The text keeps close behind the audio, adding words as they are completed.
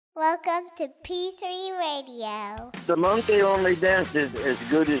Welcome to P3 Radio. The monkey only dances as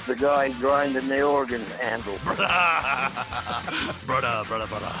good as the guy grinding the organ handle. Brother.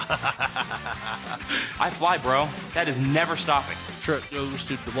 I fly, bro. That is never stopping. Truck goes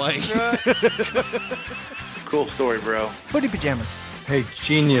to Dwayne. Cool story, bro. Footy pajamas. Hey,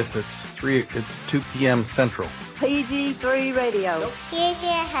 genius, it's 2 p.m. Central. PG3 Radio. Here's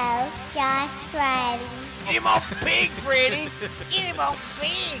your host, Josh Riley, Get him off pig, Freddy. Get him off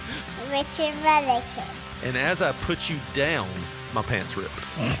pig. Richard Mullican. And as I put you down, my pants ripped.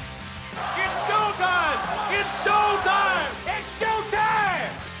 It's showtime! It's showtime! It's showtime!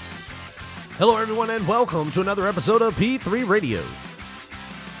 Hello, everyone, and welcome to another episode of P3 Radio.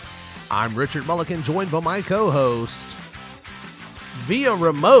 I'm Richard Mullican, joined by my co-host via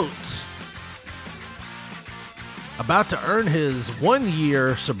remote, about to earn his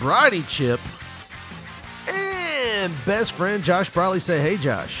 1-year sobriety chip, and best friend Josh Briley. Say hey,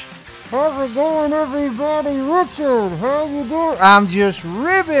 Josh. How's it going, everybody? Richard, how you doing? I'm just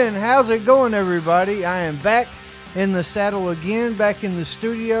ribbing. How's it going, everybody? I am back in the saddle again, back in the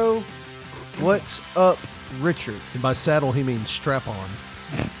studio. What's up, Richard? And by saddle, he means strap on.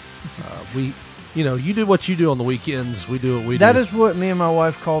 You do what you do on the weekends. We do what we do. That is what me and my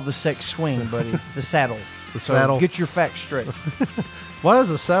wife call the sex swing, buddy. The saddle. The So saddle. Get your facts straight. Why is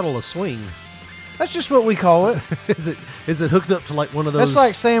a saddle a swing? That's just what we call it. Is it hooked up to like one of those? That's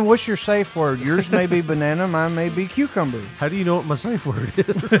like saying, what's your safe word? Yours may be banana, mine may be cucumber. How do you know what my safe word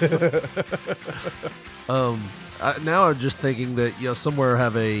is? Now I'm just thinking that somewhere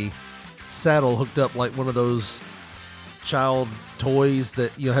have a saddle hooked up like one of those child toys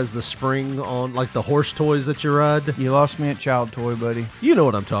that has the spring on, like the horse toys that you ride. You lost me at child toy, buddy. You know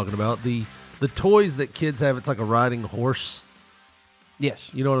what I'm talking about. The toys that kids have. It's like a riding horse.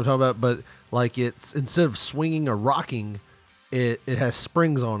 Yes. You know what I'm talking about? But like it's instead of swinging or rocking, it has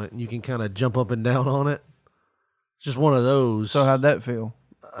springs on it, and you can kind of jump up and down on it. It's just one of those. So how'd that feel?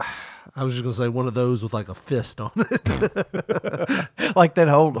 I was just gonna say one of those with like a fist on it, Like that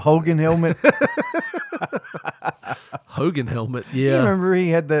old Hogan helmet. Hogan helmet. You Yeah, remember he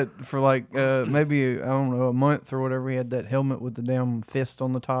had that for like maybe, I don't know, a month or whatever. He had that helmet with the damn fist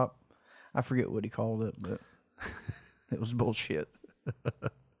on the top. I forget what he called it, but it was bullshit.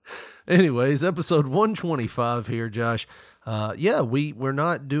 Anyways, episode 125 here, Josh. We're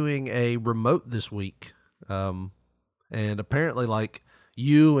not doing a remote this week. And apparently, like,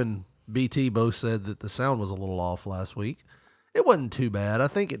 you and BT both said that the sound was a little off last week. It wasn't too bad. I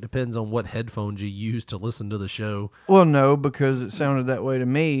think it depends on what headphones you use to listen to the show. Well, no, because it sounded that way to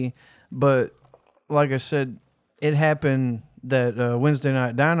me. But like I said, it happened that Wednesday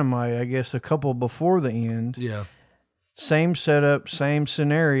Night Dynamite, I guess a couple before the end. Yeah. Same setup, same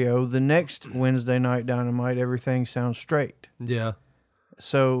scenario. The next Wednesday Night Dynamite, everything sounds straight. Yeah.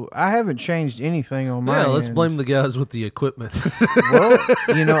 So I haven't changed anything on my Yeah, let's end. blame the guys with the equipment. Well,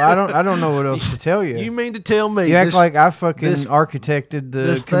 I don't know what else to tell you. You mean to tell me You act this, like I fucking this- architected the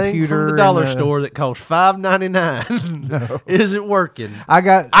this computer thing from the dollar and store that cost $5.99 isn't working?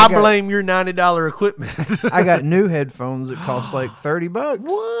 I blame your $90 equipment. I got new headphones that cost like $30.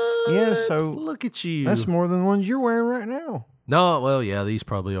 What? Yeah, so look at you. that's more than the ones you're wearing right now. No, well, yeah, these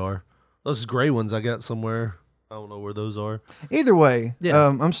probably are. Those gray ones I got somewhere. I don't know where those are. Either way, Yeah.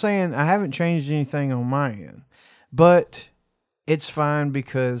 I'm saying I haven't changed anything on my end, but it's fine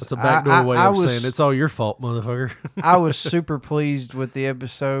because That's a backdoor way of was, saying it's all your fault, motherfucker. I was super pleased with the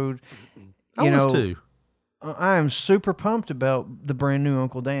episode. I was too. I am super pumped about the brand new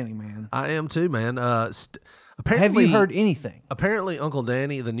Uncle Danny, man. I am too, man. Have Apparently, you heard anything? Apparently, Uncle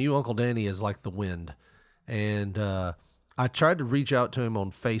Danny, the new Uncle Danny, is like the wind. And I tried to reach out to him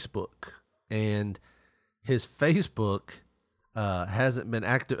on Facebook, and his Facebook hasn't been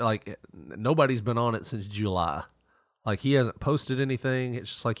active. Like, nobody's been on it since July. Like, he hasn't posted anything. It's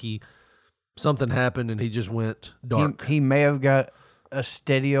just like something happened and he just went dark. He may have got a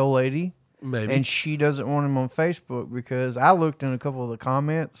steady old lady. Maybe. And she doesn't want him on Facebook because I looked in a couple of the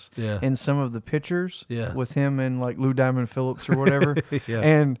comments and some of the pictures with him and like Lou Diamond Phillips or whatever.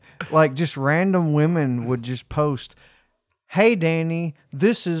 And like just random women would just post, "Hey, Danny,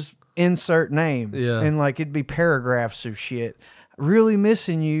 this is insert name." And like it'd be paragraphs of shit. "Really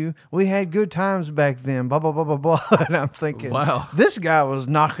missing you. We had good times back then, blah, blah, blah, blah, blah." And I'm thinking, wow, this guy was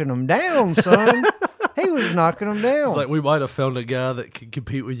knocking them down, son. He was knocking them down. It's like we might have found a guy that could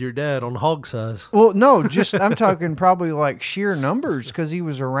compete with your dad on hog size. Well, no, just I'm talking probably like sheer numbers because he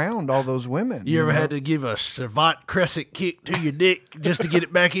was around all those women. You ever had to give a savant crescent kick to your dick just to get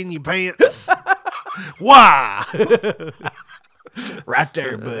it back in your pants? Why? Right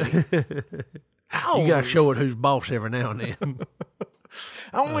there, buddy. You got to show it who's boss every now and then.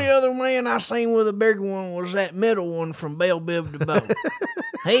 Only other man I seen with a bigger one was that middle one from Belle Biv DeVoe.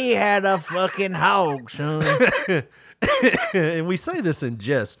 He had a fucking hog, son. And we say this in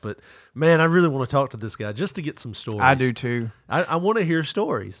jest, but man, I really want to talk to this guy just to get some stories. I do too. I want to hear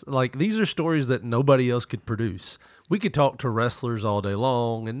stories. Like, these are stories that nobody else could produce. We could talk to wrestlers all day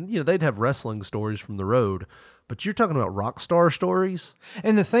long, and they'd have wrestling stories from the road. But you're talking about rock star stories?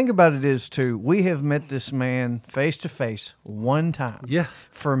 And the thing about it is, too, we have met this man face to face one time. Yeah.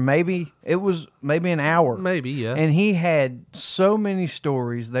 For maybe an hour. Maybe, yeah. And he had so many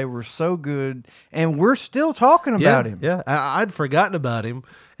stories. They were so good. And we're still talking about him. Yeah. I'd forgotten about him.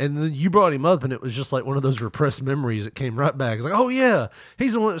 And then you brought him up, and it was just like one of those repressed memories that came right back. It's like, oh, yeah,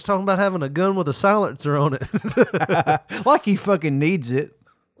 he's the one that's talking about having a gun with a silencer on it. Like he fucking needs it.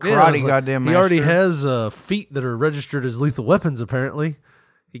 Karate goddamn master. He already has feet that are registered as lethal weapons, apparently.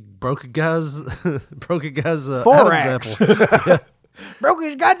 He broke a guy's thorax. Adam's apple. Broke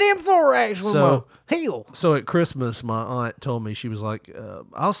his goddamn thorax with my heel. So at Christmas, my aunt told me, she was like,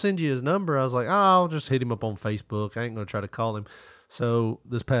 I'll send you his number. I was like, I'll just hit him up on Facebook. I ain't going to try to call him. So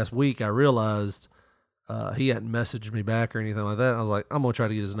this past week, I realized he hadn't messaged me back or anything like that. I was like, I'm going to try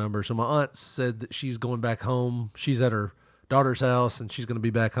to get his number. So my aunt said that she's going back home. She's at her daughter's house, and she's going to be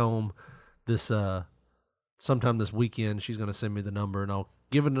back home this sometime this weekend. She's going to send me the number, and I'll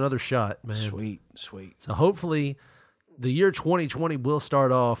give it another shot, man. Sweet. So hopefully the year 2020 will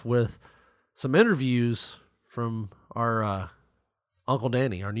start off with some interviews from our Uncle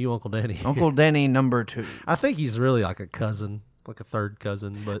Danny, our new Uncle Danny. Uncle Danny number 2. I think he's really like a cousin, like a third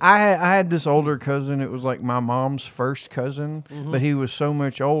cousin. But I had this older cousin. It was like my mom's first cousin, but he was so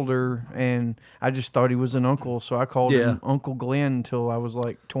much older, and I just thought he was an uncle, so I called him Uncle Glenn until I was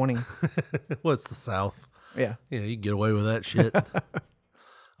like 20. Well, it's the South. Yeah. Yeah, you can get away with that shit.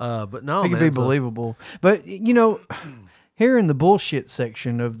 But no, it man. It could be believable. But, here in the bullshit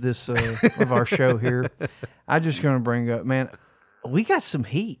section of this of our show here, I'm just going to bring up, man, we got some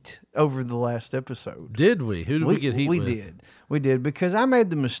heat over the last episode. Did we? Who did we get heat with? We did, because I made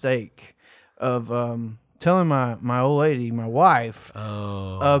the mistake of telling my old lady, my wife,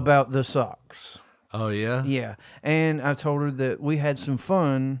 about the socks. Oh, yeah? Yeah. And I told her that we had some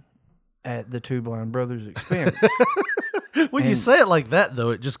fun at the Two Blind Brothers expense. When you say it like that,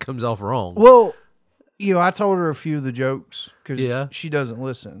 though, it just comes off wrong. Well, I told her a few of the jokes because she doesn't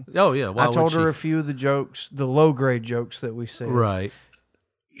listen. Oh, yeah. Why I told her a few of the jokes, the low-grade jokes that we said. Right.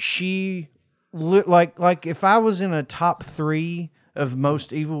 She, like if I was in a top 3 of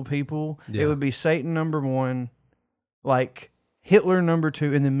most evil people, it would be Satan number 1, like Hitler number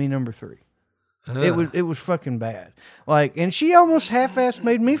 2, and then me number 3. It was fucking bad. Like, and she almost half-assed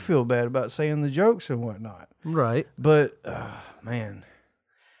made me feel bad about saying the jokes and whatnot. Right. But, man.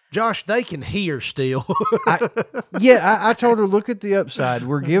 Josh, they can hear still. I told her, look at the upside.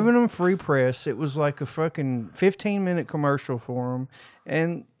 We're giving them free press. It was like a fucking 15-minute commercial for them.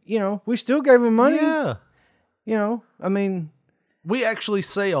 And, we still gave them money. Yeah. I mean. We actually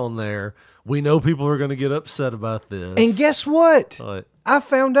say on there, we know people are going to get upset about this. And guess what? I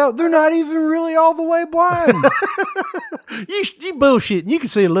found out they're not even really all the way blind. You bullshit. You can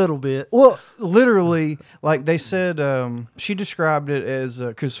see a little bit. Well, literally, like they said, she described it as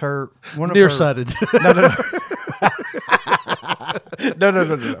because nearsighted. No.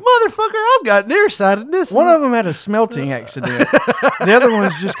 Motherfucker, I've got nearsightedness. One of them had a smelting accident. The other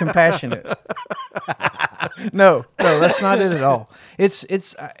one's just compassionate. No, that's not it at all.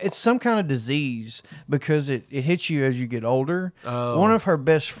 It's some kind of disease because it hits you as you get older. One of her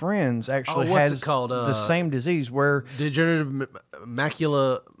best friends actually has the same disease where degenerative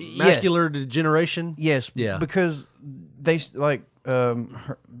macular degeneration. Yes, yeah, because they like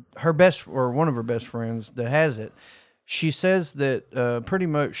her best or one of her best friends that has it. She says that pretty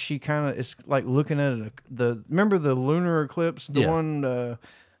much she kind of is like looking at remember the lunar eclipse, the one a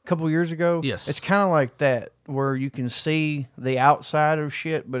couple years ago? Yes. It's kind of like that where you can see the outside of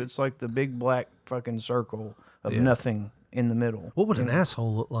shit, but it's like the big black fucking circle of nothing in the middle. What would an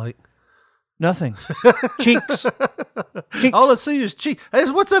asshole look like? Nothing. Cheeks. All I see is cheeks. Hey,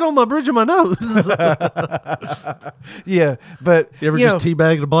 what's that on my bridge of my nose? Yeah, but you ever just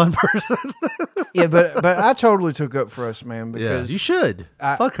teabagged a blind person? Yeah, but I totally took up for us, man. Because you should.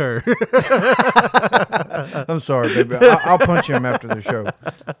 Fuck her. I'm sorry, baby. I'll punch him after the show.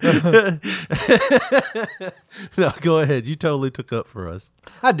 No, go ahead. You totally took up for us.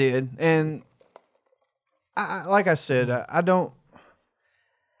 I did, and like I said, I don't.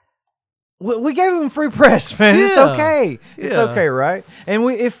 We gave him free press, man. Yeah. It's okay. It's okay, right? And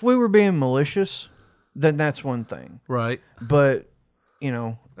if we were being malicious, then that's one thing. Right. But,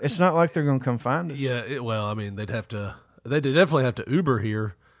 it's not like they're going to come find us. Yeah, well, I mean, they'd have to They definitely have to Uber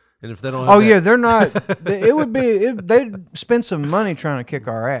here. And if they don't have they're not. It would be, they'd spend some money trying to kick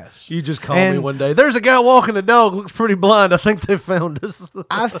our ass. You just call me one day. There's a guy walking a dog, looks pretty blind. I think they found us.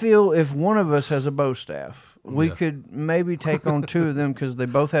 I feel if one of us has a bow staff, we could maybe take on two of them because they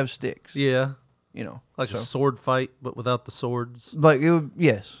both have sticks. Yeah. You know. Like a sword fight, but without the swords. Like it would,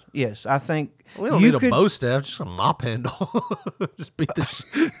 yes. I think we don't need a bow staff, just a mop handle. Just beat the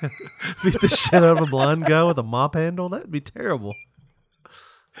shit out of a blind guy with a mop handle. That'd be terrible.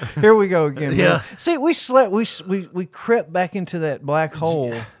 Here we go again. Yeah. Bro. See, we slept. We crept back into that black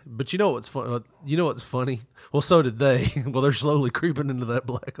hole. But you know what's funny? You know what's funny? Well, so did they. Well, they're slowly creeping into that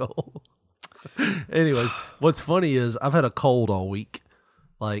black hole. Anyways, what's funny is I've had a cold all week.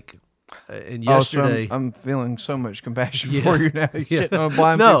 Like, and yesterday, so I'm feeling so much compassion for you now. You're shitting on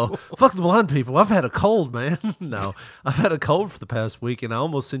blind people. Fuck the blind people. I've had a cold, man. No, I've had a cold for the past week, and I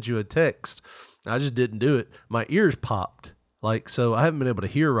almost sent you a text. I just didn't do it. My ears popped. Like, so I haven't been able to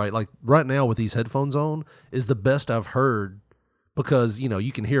hear right. Like, right now with these headphones on is the best I've heard because, you know,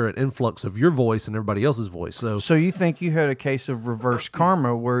 you can hear an influx of your voice and everybody else's voice. So you think you had a case of reverse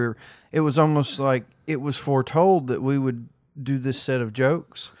karma where it was almost like it was foretold that we would do this set of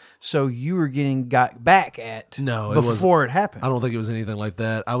jokes? So you were getting got back at before it happened. I don't think it was anything like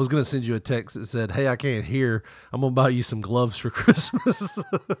that. I was going to send you a text that said, hey, I can't hear. I'm going to buy you some gloves for Christmas.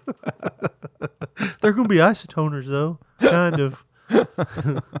 They're going to be isotoners, though. Kind of.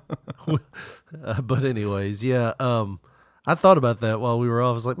 But anyways, yeah. I thought about that while we were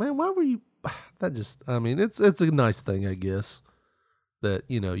off. I was like, man, why were you... That just... I mean, it's a nice thing, I guess, that,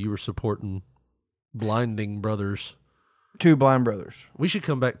 you know, you were supporting Blinding Brothers. Two blind brothers. We should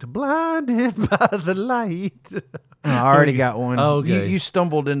come back to Blinded by the Light. I already got one. Oh, okay. You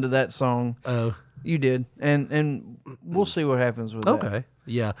stumbled into that song. Oh. You did. And we'll see what happens with that. Okay.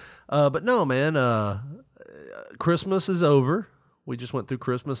 Yeah. But no, man, Christmas is over. We just went through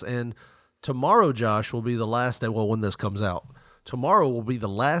Christmas, and tomorrow, Josh, will be the last day. Well, when this comes out, tomorrow will be the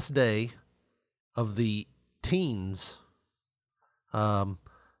last day of the teens. I'm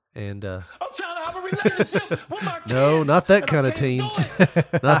trying to have a relationship with my kids. No, not that kind of teens.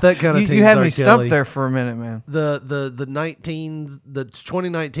 Not that kind of teens. You had me stumped there for a minute, man. The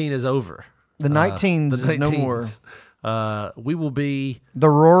 2019 is over. The 19s is no more. We will be the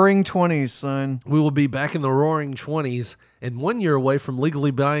roaring 20s, son. We will be back in the roaring 20s and 1 year away from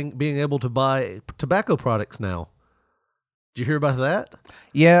legally being able to buy tobacco products now. Did you hear about that?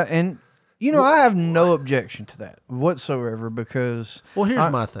 Yeah, and you know, I have no objection to that whatsoever because... Well,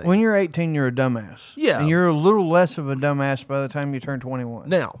 here's my thing. When you're 18, you're a dumbass. Yeah. And you're a little less of a dumbass by the time you turn 21.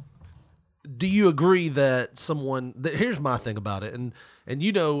 Now, do you agree that here's my thing about it, and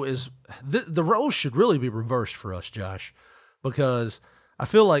you know, is the roles should really be reversed for us, Josh, because I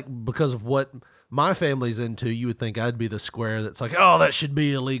feel like because of what my family's into, you would think I'd be the square that's like, oh, that should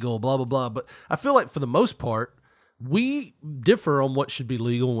be illegal, blah, blah, blah. But I feel like for the most part, we differ on what should be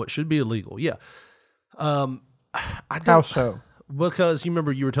legal and what should be illegal. Yeah. How so? Because you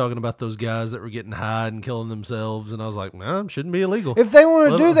remember you were talking about those guys that were getting high and killing themselves, and I was like, nah, it shouldn't be illegal. If they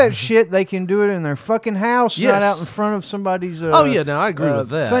want to do that shit, they can do it in their fucking house, not out in front of somebody's oh, yeah, no, I agree with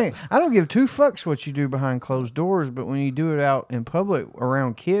that. Thing. I don't give two fucks what you do behind closed doors, but when you do it out in public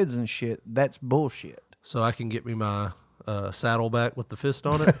around kids and shit, that's bullshit. So I can get me my saddle back with the fist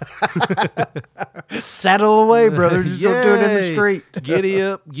on it. Saddle away, brother. Just don't do it in the street. Giddy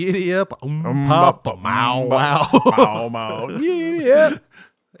up, giddy up. Papa, mow, wow. Mow, mow. Giddy up.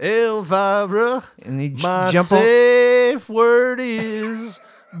 Elvira. And he my safe word is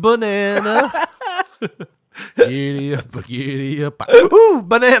banana. Giddy up, giddy up. Ooh,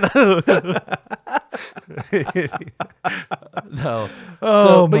 banana. No.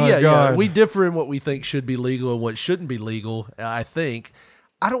 Oh, but God. We differ in what we think should be legal and what shouldn't be legal. I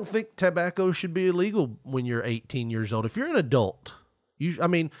don't think tobacco should be illegal when you're 18 years old. If you're an adult,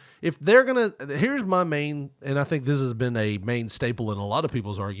 if they're going to, here's my main, and I think this has been a main staple in a lot of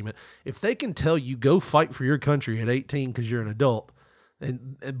people's argument. If they can tell you go fight for your country at 18 because you're an adult,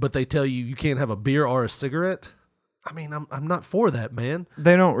 but they tell you can't have a beer or a cigarette, I mean, I'm not for that, man.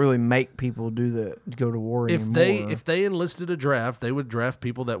 They don't really make people do that, go to war anymore. If they enlisted a draft, they would draft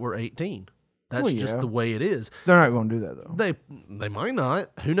people that were 18. That's just the way it is. They're not going to do that, though. They might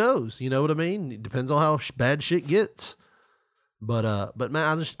not. Who knows? You know what I mean? It depends on how bad shit gets. But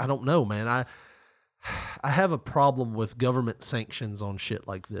man, I don't know, man. I have a problem with government sanctions on shit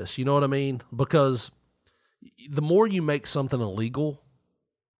like this. You know what I mean? Because the more you make something illegal,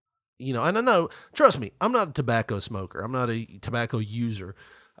 you know, and I know, trust me, I'm not a tobacco smoker. I'm not a tobacco user.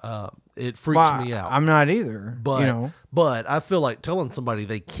 It freaks me out. I'm not either. But but I feel like telling somebody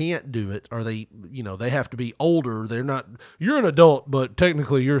they can't do it, or they have to be older. They're not. You're an adult, but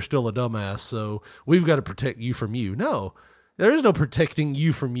technically you're still a dumbass. So we've got to protect you from you. No, there is no protecting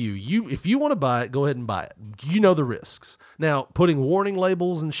you from you. If you want to buy it, go ahead and buy it. You know the risks. Now, putting warning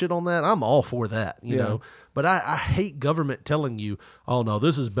labels and shit on that, I'm all for that. You know, but I hate government telling you, oh no,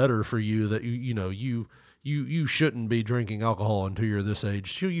 this is better for you. That you shouldn't be drinking alcohol until you're this age.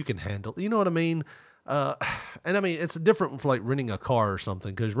 Sure, you can handle. You know what I mean? And I mean, it's different for like renting a car or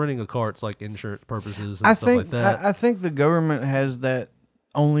something, because renting a car, it's like insurance purposes and stuff like that. I think the government has that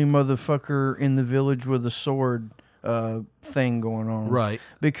only motherfucker in the village with a sword thing going on. Right.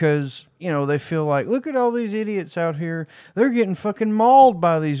 Because, they feel like, look at all these idiots out here. They're getting fucking mauled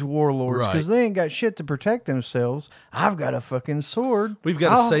by these warlords because they ain't got shit to protect themselves. I've got a fucking sword. We've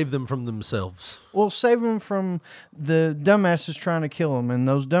got to save them from themselves. Well, save them from the dumbasses trying to kill them, and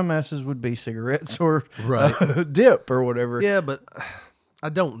those dumbasses would be cigarettes or dip or whatever. Yeah, but I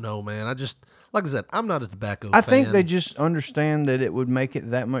don't know, man. I just, like I said, I'm not a tobacco fan. I think they just understand that it would make it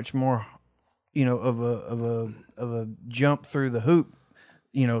that much more, of a jump through the hoop,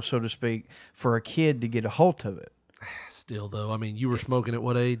 so to speak, for a kid to get a hold of it. Still, though, I mean, you were smoking at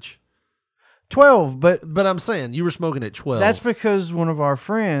what age? 12, but I'm saying you were smoking at 12. That's because one of our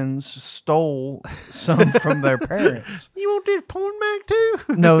friends stole some from their parents. You want this porn mag too?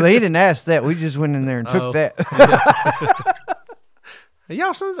 No, they didn't ask that. We just went in there and took that.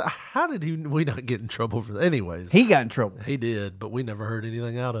 Y'all sons, how did we not get in trouble for that? Anyways, he got in trouble. He did, but we never heard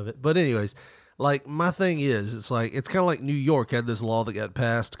anything out of it. But anyways, like my thing is, it's kind of like New York had this law that got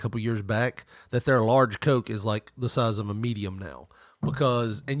passed a couple years back that their large Coke is like the size of a medium now.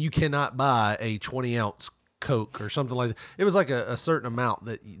 And you cannot buy a 20-ounce Coke or something like that. It was like a certain amount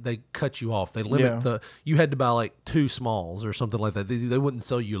that they cut you off. They limit you had to buy like 2 smalls or something like that. They wouldn't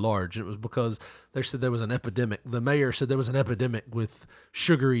sell you large. And it was because they said there was an epidemic. The mayor said there was an epidemic with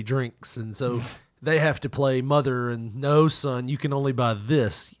sugary drinks. And so they have to play mother and no, son, you can only buy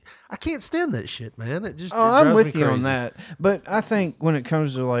this. I can't stand that shit, man. It just I'm with you on that. But I think when it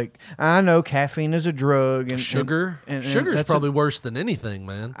comes to I know caffeine is a drug and sugar. And sugar is probably worse than anything,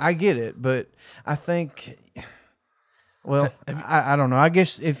 man. I get it, but I think, I don't know. I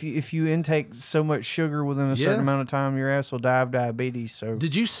guess if you intake so much sugar within a certain amount of time, your ass will die of diabetes. So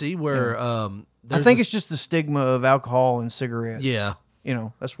did you see where? I think it's just the stigma of alcohol and cigarettes. Yeah.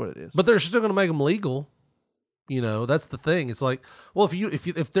 That's what it is. But they're still going to make them legal. That's the thing. It's like, well,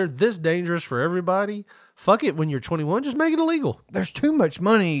 if they're this dangerous for everybody, fuck it. When you're 21, just make it illegal. There's too much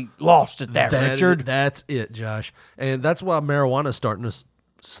money lost at that, Richard. That's it, Josh. And that's why marijuana is starting to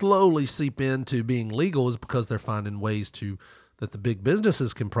slowly seep into being legal, is because they're finding ways that the big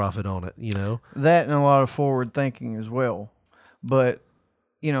businesses can profit on it. That and a lot of forward thinking as well. But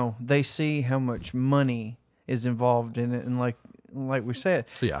they see how much money is involved in it, and like we said,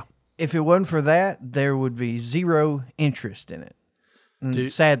 if it wasn't for that, there would be zero interest in it. And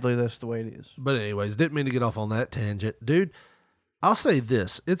dude, sadly, that's the way it is. But anyways, didn't mean to get off on that tangent. Dude, I'll say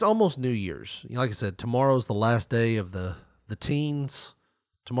this. It's almost New Year's. Like I said, tomorrow's the last day of the teens.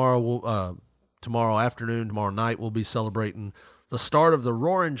 Tomorrow afternoon, tomorrow night, we'll be celebrating the start of the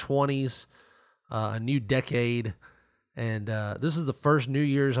Roaring 20s, a new decade. And this is the first New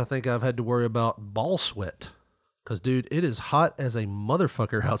Year's I think I've had to worry about ball sweat. Because, dude, it is hot as a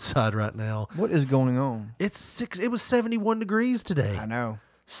motherfucker outside right now. What is going on? It was 71 degrees today. I know.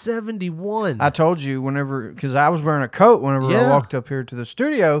 71. I told you because I was wearing a coat whenever I walked up here to the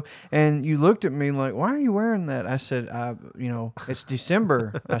studio, and you looked at me like, why are you wearing that? I said, it's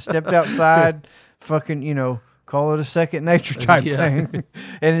December. I stepped outside, fucking, call it a second nature type thing.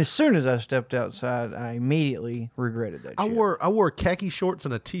 And as soon as I stepped outside, I immediately regretted that shit. I wore khaki shorts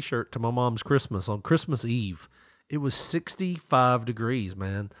and a t-shirt to my mom's Christmas on Christmas Eve. It was 65 degrees,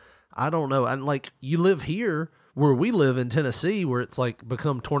 man. I don't know. And you live here where we live in Tennessee, where it's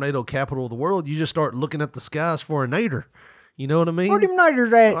become tornado capital of the world. You just start looking at the skies for a nader. You know what I mean? Where them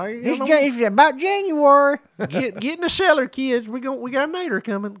naders at? It's about January. Get in the shelter, kids. We got a nader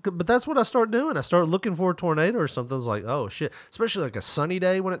coming. But that's what I started doing. I started looking for a tornado or something. It's like, oh shit. Especially a sunny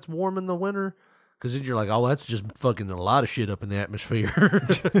day when it's warm in the winter. Because then you're like, oh, that's just fucking a lot of shit up in the atmosphere.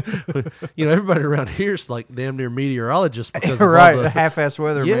 Everybody around here is damn near meteorologists because of all the half-ass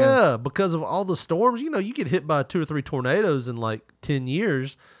weather. Yeah, because of all the storms. You get hit by 2 or 3 tornadoes in 10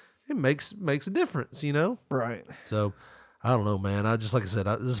 years. It makes a difference. Right. So I don't know, man. Like I said,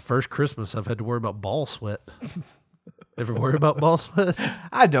 this is the first Christmas I've had to worry about ball sweat. Ever worry about ball sweat?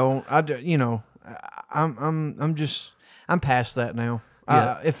 I don't. I'm past that now.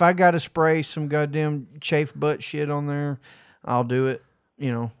 Yeah. If I got to spray some goddamn chafe butt shit on there, I'll do it.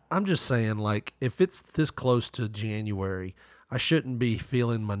 I'm just saying, like, if it's this close to January, I shouldn't be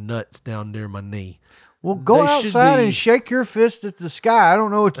feeling my nuts down near my knee. Well, go outside and shake your fist at the sky. I don't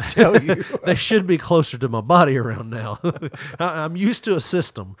know what to tell you. They should be closer to my body around now. I'm used to a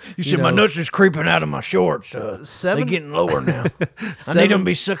system. You said my nuts is creeping out of my shorts. They're getting lower now. I need them to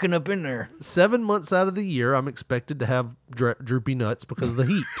be sucking up in there. 7 months out of the year, I'm expected to have droopy nuts because of the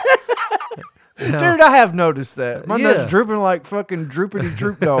heat. Now, dude, I have noticed that. My nuts drooping like fucking droopity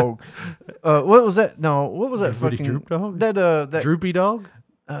droop dog. What was that? No, what was that fucking droop dog? That droopy dog?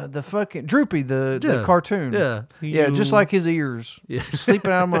 The fucking Droopy, the cartoon. Yeah, just like his ears. Yeah.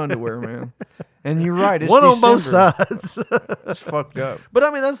 Sleeping out of my underwear, man. And you're right. It's one December. On both sides. It's fucked up. But I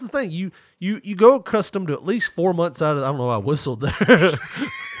mean, that's the thing. You go accustomed to at least 4 months out of. I don't know why I whistled there.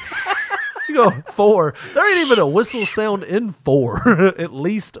 You go 4. There ain't even a whistle sound in 4. At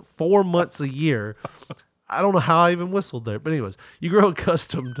least 4 months a year. I don't know how I even whistled there. But anyways, you grow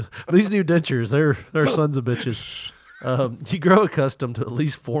accustomed to these new dentures. They're sons of bitches. You grow accustomed to at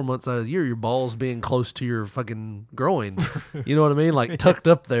least 4 months out of the year, your balls being close to your fucking groin. You know what I mean? Like tucked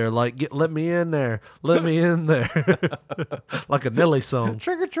up there, like let me in there, let me in there. Like a Nelly song.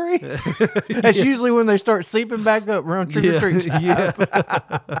 Trick or treat. That's usually when they start sleeping back up around trick or treat time.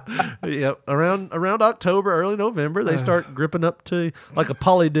 Yeah. Around October, early November, they start gripping up to like a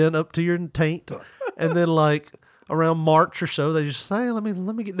polydent up to your taint. And then like around March or so, they just say, let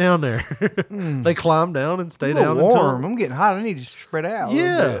me get down there. They climb down and stay down. Warm. I'm getting hot. I need to spread out.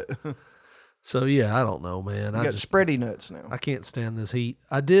 Yeah. So yeah, I don't know, man. I got spready nuts now. I can't stand this heat.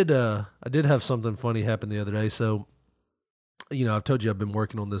 I did have something funny happen the other day. So, I've told you I've been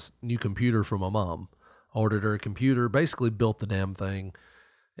working on this new computer for my mom. Ordered her a computer, basically built the damn thing,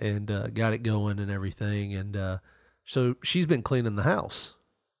 and got it going and everything. And so she's been cleaning the house.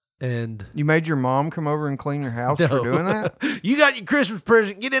 And you made your mom come over and clean your house for doing that? You got your Christmas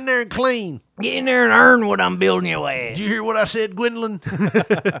present. Get in there and clean. Get in there and earn what I'm building your ass. Did you hear what I said, Gwendolyn?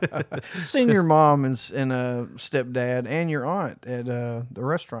 Seen your mom and stepdad and your aunt at the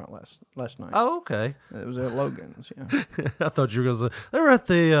restaurant last night. Oh, okay. It was at Logan's, yeah. I thought you were going to say, they were at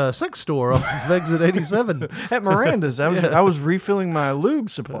the sex store off of Exit 87. At Miranda's. I was refilling my lube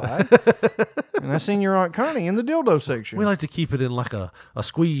supply. And I seen your Aunt Connie in the dildo section. We like to keep it in like a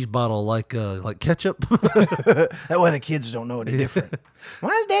squeeze bottle, like ketchup. That way the kids don't know any different. Why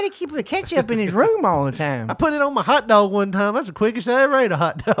does Daddy keep the ketchup in his room all the time? I put it on my hot dog one time. That's the quickest I ever ate a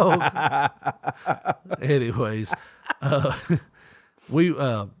hot dog. Anyways,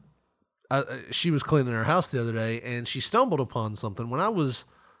 she was cleaning her house the other day, and she stumbled upon something. When I was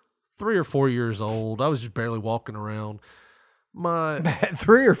 3 or 4 years old, I was just barely walking around. At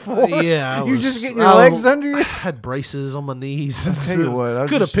 3 or 4? Yeah. You just getting your legs under you? I had braces on my knees. I'll tell you what. I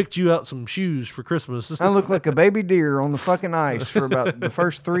could have picked you out some shoes for Christmas. I looked like a baby deer on the fucking ice for about the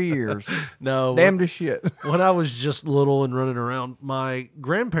first 3 years. No. Damn as shit. When I was just little and running around, my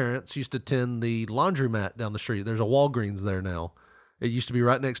grandparents used to tend the laundromat down the street. There's a Walgreens there now. It used to be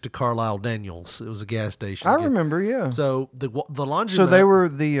right next to Carlisle Daniels. It was a gas station. I remember, yeah. So the laundromat. So they were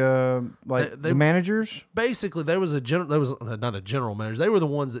the managers. Basically, there was not a general manager. They were the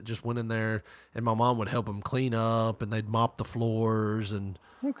ones that just went in there, and my mom would help them clean up, and they'd mop the floors and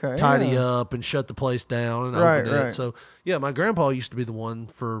tidy up and shut the place down and open it. So yeah, my grandpa used to be the one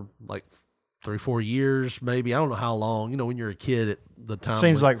for like 3 or 4 years, maybe. I don't know how long. When you're a kid at the time.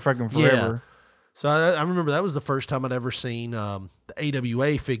 Seems like fucking forever. Yeah. So I remember that was the first time I'd ever seen the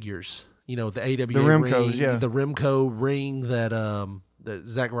AWA figures. The AWA the Remcos, ring, the Remco ring that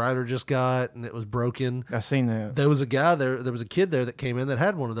Zack Ryder just got, and it was broken. I seen that. There was a guy there. There was a kid there that came in that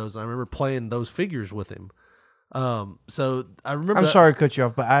had one of those. I remember playing those figures with him. So I remember. I'm sorry to cut you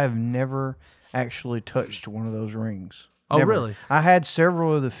off, but I have never actually touched one of those rings. Oh, never. Really? I had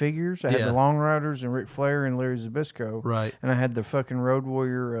several of the figures. I had the Long Riders and Ric Flair and Larry Zbyszko. Right. And I had the fucking Road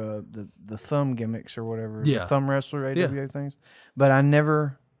Warrior, the thumb gimmicks or whatever. Yeah. The thumb wrestler AWA things. But I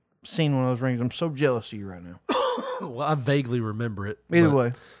never seen one of those rings. I'm so jealous of you right now. Well, I vaguely remember it. Either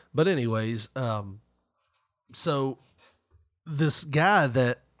way. But anyways, so this guy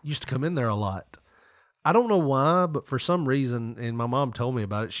that used to come in there a lot, I don't know why, but for some reason, and my mom told me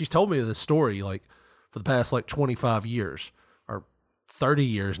about it, she's told me this story like for the past like 25 years or 30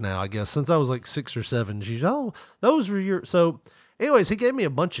 years now, I guess, since I was like 6 or 7. She's, those were your... So anyways, he gave me a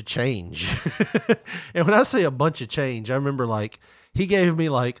bunch of change. And when I say a bunch of change, I remember like he gave me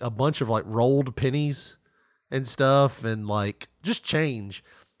like a bunch of like rolled pennies and stuff and like just change.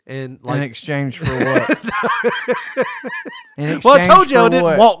 And like in exchange for what? Well, I told you I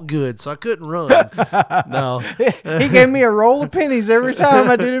didn't walk good, so I couldn't run. No. He gave me a roll of pennies every time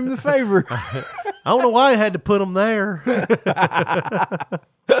I did him the favor. I don't know why I had to put them there.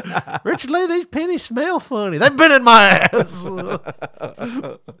 Richard Lee, these pennies smell funny. They've been in my ass.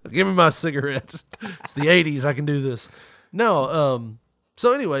 Give me my cigarettes. It's the 80s. I can do this. No.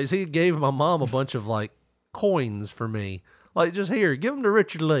 So anyways, he gave my mom a bunch of like coins for me. Like, just here, give them to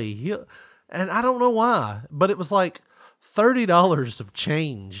Richard Lee. And I don't know why, but it was like $30 of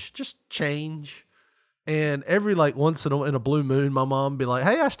change, just change. And every like once in a blue moon, my mom would be like,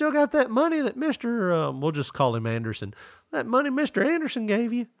 hey, I still got that money that we'll just call him Anderson. That money Mr. Anderson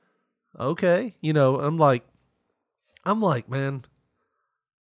gave you. Okay. You know, I'm like, man,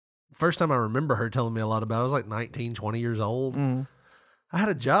 first time I remember her telling me a lot about it, I was like 19, 20 years old. Mm. I had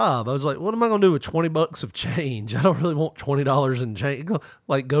a job. I was like, what am I going to do with $20 of change? I don't really want $20 in change.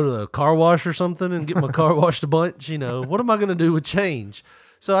 Like go to a car wash or something and get my car washed a bunch. You know, what am I going to do with change?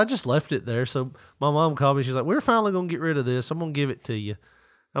 So I just left it there. So my mom called me. She's like, we're finally going to get rid of this. I'm going to give it to you.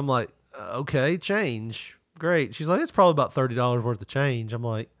 I'm like, okay, change. Great. She's like, it's probably about $30 worth of change. I'm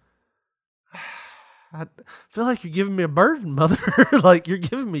like, I feel like you're giving me a burden, mother. Like, you're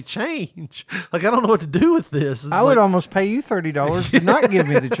giving me change. Like, I don't know what to do with this. It's I would almost pay you $30 to not give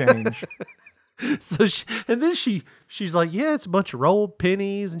me the change. So she's like, yeah, it's a bunch of rolled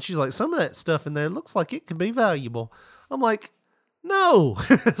pennies. And she's like, some of that stuff in there looks like it could be valuable. I'm like, no.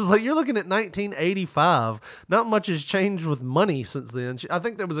 It's like, you're looking at 1985. Not much has changed with money since then. I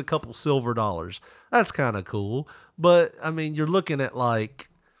think there was a couple silver dollars. That's kind of cool. But, I mean, you're looking at like,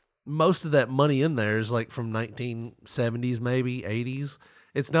 most of that money in there is like from 1970s, maybe 80s.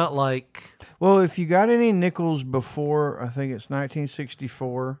 It's not like... Well, if you got any nickels before, I think it's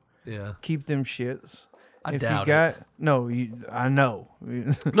 1964, yeah, keep them shits. I doubt it. No, I know.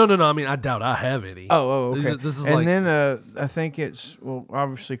 No. I mean, I doubt I have any. Oh, okay. This is and like... then I think it's, well,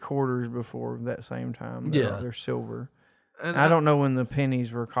 obviously quarters before that same time. They're silver. And I don't know when the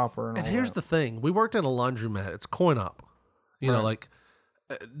pennies were copper and all here's that. the thing. We worked at a laundromat. It's coin op. You know, like...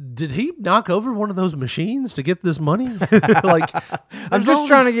 Did he knock over one of those machines to get this money? Like, I'm just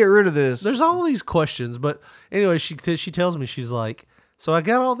trying to get rid of this. There's all these questions, but anyway, she tells me, she's like, so I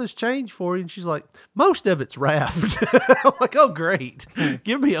got all this change for you, and she's like, most of it's wrapped. I'm like, oh great,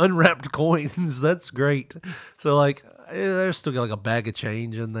 give me unwrapped coins. That's great. So like, there's still got like a bag of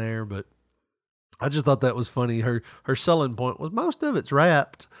change in there, but I just thought that was funny. Her selling point was most of it's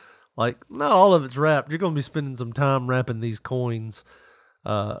wrapped. Like, not all of it's wrapped. You're going to be spending some time wrapping these coins.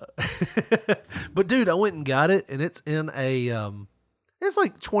 But dude, I went and got it, and it's in a it's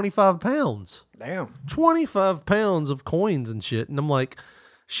like 25 pounds. Damn. 25 pounds of coins and shit. And I'm like,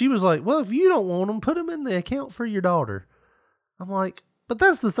 she was like, well, if you don't want them, put them in the account for your daughter. I'm like, but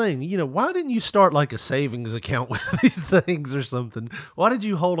that's the thing, you know, why didn't you start like a savings account with these things or something? Why did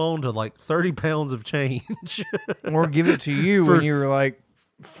you hold on to like 30 pounds of change? Or give it to you when you were like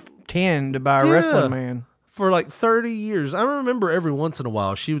 10 to buy a wrestling man. For like 30 years. I remember every once in a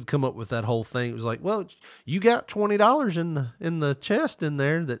while she would come up with that whole thing. It was like, well, you got $20 in the chest in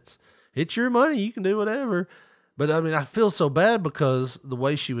there. It's your money. You can do whatever. But I mean, I feel so bad because the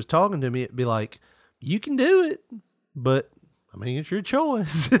way she was talking to me, it'd be like, you can do it, but I mean, it's your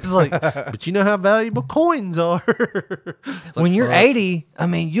choice. It's like, but you know how valuable coins are. When you're 80, I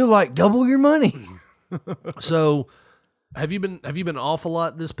mean, you like double your money. So have you been off a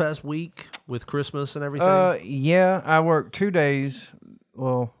lot this past week with Christmas and everything? Yeah, I worked 2 days.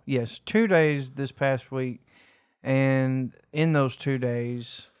 Well, yes, 2 days this past week. And in those 2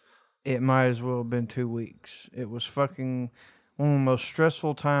 days, it might as well have been 2 weeks. It was fucking one of the most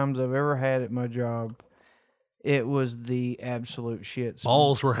stressful times I've ever had at my job. It was the absolute shit.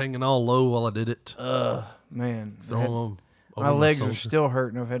 Balls were hanging all low while I did it. Man. My legs are still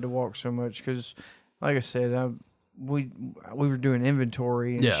hurting. I've had to walk so much because, like I said, we were doing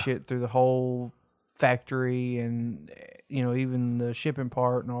inventory and shit through the whole factory, and you know, even the shipping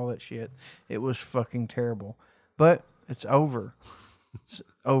part and all that shit. It was fucking terrible, but it's over. It's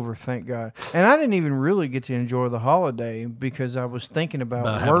over, thank God. And I didn't even really get to enjoy the holiday because I was thinking about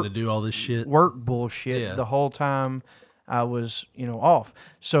work, having to do all this shit, work bullshit the whole time I was, off.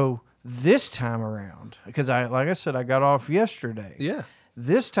 So this time around, because like I said, I got off yesterday. Yeah.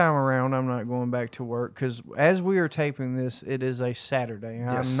 This time around, I'm not going back to work because as we are taping this, it is a Saturday.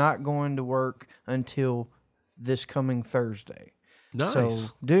 Yes. I'm not going to work until this coming Thursday. Nice. So,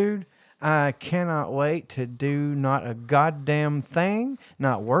 dude, I cannot wait to do not a goddamn thing,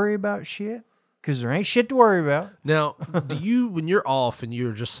 not worry about shit, because there ain't shit to worry about. Now, do you, when you're off and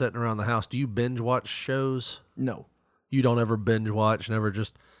you're just sitting around the house, do you binge watch shows? No. You don't ever binge watch, never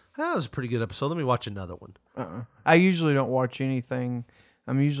just, that was a pretty good episode, let me watch another one. I usually don't watch anything.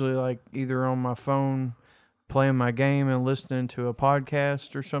 I'm usually like either on my phone playing my game and listening to a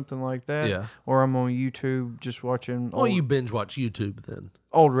podcast or something like that. Yeah. Or I'm on YouTube just watching. Well, you binge watch YouTube then.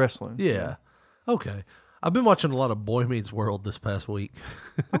 Old wrestling. Yeah. Okay. I've been watching a lot of Boy Meets World this past week.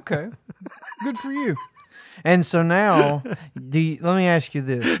 Okay. Good for you. And so now, let me ask you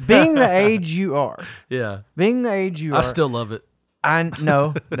this. Being the age you are. Yeah. Being the age you are. I still love it.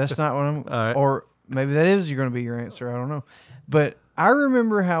 No, that's not what I'm. All right. Or maybe that is going to be your answer. I don't know. But I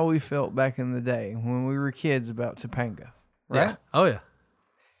remember how we felt back in the day when we were kids about Topanga. Right? Yeah. Oh, yeah.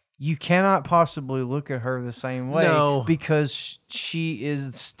 You cannot possibly look at her the same way because she is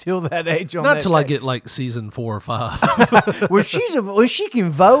still that age on Not that till I tape. get like season 4 or 5. when she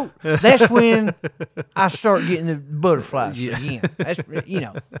can vote, that's when I start getting the butterflies again. That's,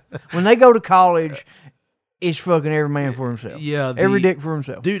 when they go to college, it's fucking every man for himself. Yeah, every dick for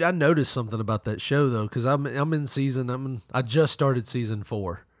himself. Dude, I noticed something about that show though, because I just started season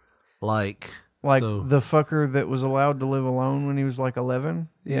 4, Like the fucker that was allowed to live alone when he was like 11?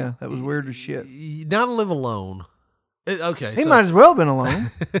 Yeah, that was weird as shit. Not live alone. Okay. He might as well have been alone.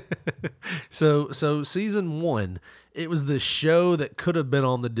 So season 1, it was the show that could have been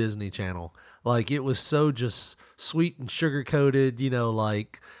on the Disney Channel. Like, it was so just sweet and sugar-coated,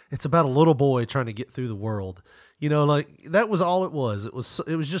 like, it's about a little boy trying to get through the world. Like, that was all it was. It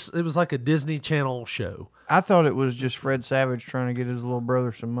was like a Disney Channel show. I thought it was just Fred Savage trying to get his little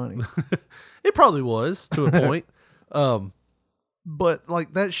brother some money. It probably was, to a point. But,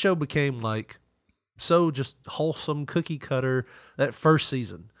 like, that show became, like, so just wholesome, cookie cutter that first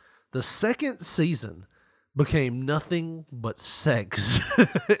season. The second season became nothing but sex.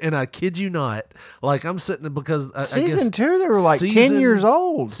 And I kid you not. Like, I'm sitting because... Season 2, they were like 10 years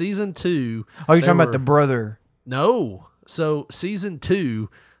old. Season 2... Oh, you're talking about the brother. No. So, season 2...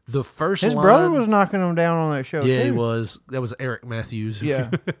 The first his brother was knocking him down on that show. Yeah, too. he was. That was Eric Matthews. Yeah.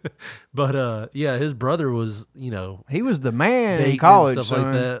 But his brother was, he was the man in college, and stuff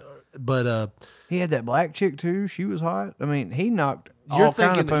like that. But he had that black chick too. She was hot. I mean, he knocked. You're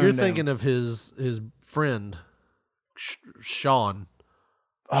thinking of his friend, Sean.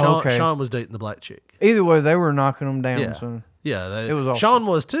 Okay. Sean was dating the black chick. Either way, they were knocking him down. Yeah. Son. Yeah. It was awesome. Sean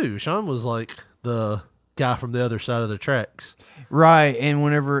was too. Sean was like the guy from the other side of the tracks. Right, and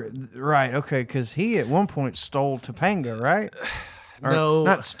okay, because he at one point stole Topanga, right? No,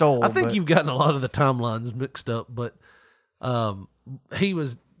 not stole. I think you've gotten a lot of the timelines mixed up, but he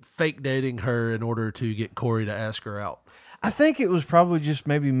was fake dating her in order to get Corey to ask her out. I think it was probably just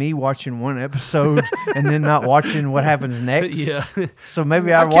maybe me watching one episode and then not watching what happens next. Yeah. So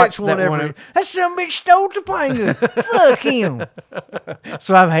maybe I watched that one. That son of a bitch stole Topanga. Fuck him.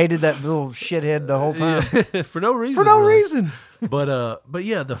 So I've hated that little shithead the whole time. Yeah. For no reason. Reason. But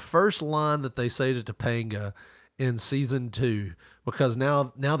yeah, the first line that they say to Topanga in season 2, because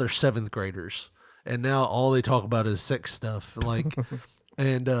now they're 7th graders, and now all they talk about is sex stuff. Like,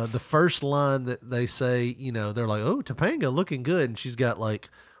 and the first line that they say, they're like, "Oh, Topanga looking good," and she's got like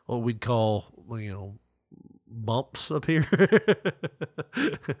what we'd call, bumps up here.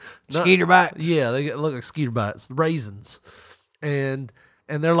 Skeeter bites. Yeah, they look like skeeter bites, raisins, and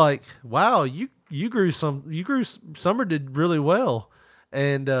they're like, "Wow, you grew Summer did really well."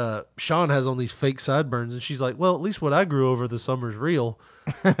 And Sean has on these fake sideburns, and she's like, "Well, at least what I grew over the summer's real."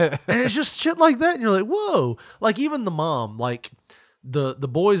 And it's just shit like that, and you're like, "Whoa!" Like, even the mom, like the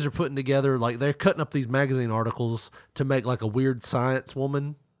boys are putting together, like, they're cutting up these magazine articles to make like a weird science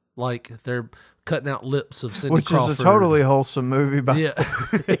woman, like they're cutting out lips of Cindy Crawford. Which is a totally wholesome movie.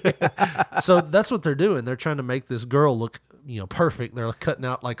 So that's what they're doing. They're trying to make this girl look, perfect. They're cutting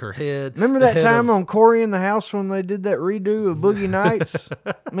out like her head. Remember that time on Corey in the House when they did that redo of Boogie Nights?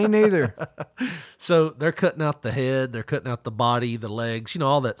 Me neither. So they're cutting out the head. They're cutting out the body, the legs,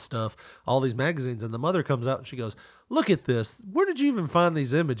 all that stuff, all these magazines. And the mother comes out and she goes, "Look at this. Where did you even find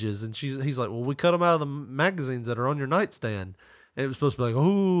these images?" And he's like, "Well, we cut them out of the magazines that are on your nightstand." And it was supposed to be like,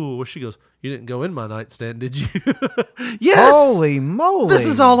 "Oh," well, she goes, "You didn't go in my nightstand, did you?" Yes. Holy moly! This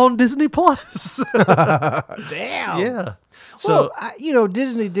is all on Disney Plus. Damn. Yeah. So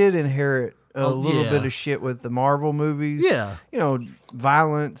Disney did inherit a little bit of shit with the Marvel movies. Yeah.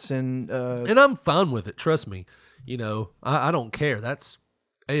 Violence and I'm fine with it. Trust me. I don't care. That's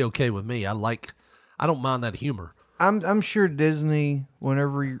A-okay with me. I don't mind that humor. I'm sure Disney,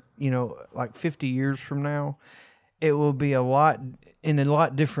 whenever like 50 years from now, it will be in a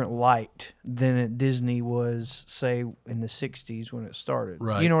lot different light than Disney was, say, in the 60s when it started.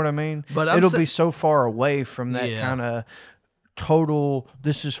 Right. You know what I mean? But it'll be so far away from that kind of total,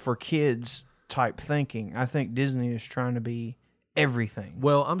 this is for kids type thinking. I think Disney is trying to be everything.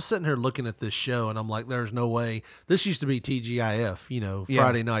 Well, I'm sitting here looking at this show, and I'm like, there's no way. This used to be TGIF,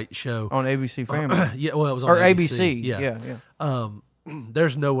 Friday night show. On ABC Family. Yeah, well, it was on or ABC. Yeah.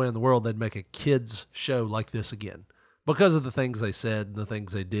 There's no way in the world they'd make a kids show like this again because of the things they said and the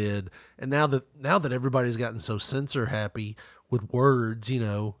things they did. And now that everybody's gotten so censor happy with words,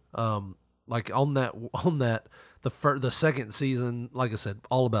 like on that the second season, like I said,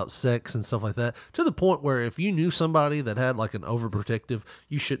 all about sex and stuff like that, to the point where if you knew somebody that had like an overprotective,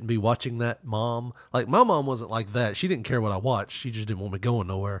 you shouldn't be watching that mom. Like my mom wasn't like that. She didn't care what I watched. She just didn't want me going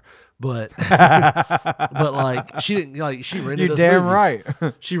nowhere. But but like she didn't like she rented You're us damn movies. right.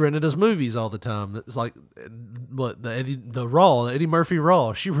 She rented us movies all the time. It's like what the Eddie Murphy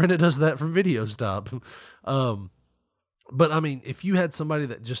Raw. She rented us that from Video Stop. But I mean, if you had somebody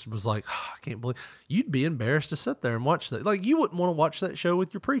that just was like, I can't believe, you'd be embarrassed to sit there and watch that. Like you wouldn't want to watch that show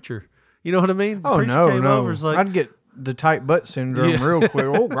with your preacher. You know what I mean? Oh no. Like, I'd get the tight butt syndrome real quick.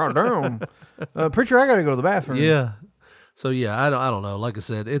 Oh goddamn, preacher, I got to go to the bathroom. Yeah. So yeah, I don't know. Like I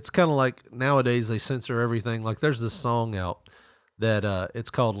said, it's kind of like nowadays they censor everything. Like there's this song out that it's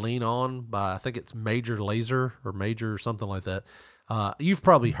called "Lean On" by I think it's Major Lazer or Major or something like that. You've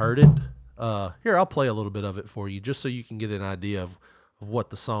probably heard it. Here, I'll play a little bit of it for you just so you can get an idea of what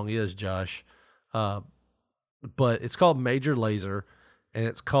the song is, Josh. But it's called Major Lazer, and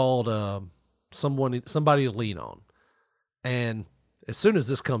it's called Somebody to Lean On. And as soon as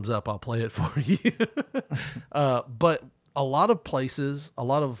this comes up, I'll play it for you. But a lot of places,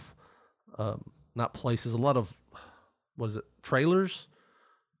 what is it, trailers?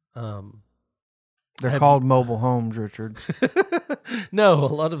 They're called mobile homes, Richard. No, a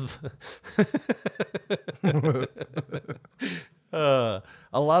lot of a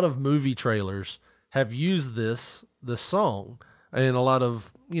lot of movie trailers have used this song, and a lot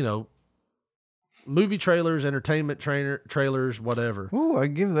of movie trailers, entertainment trailers, whatever. Ooh,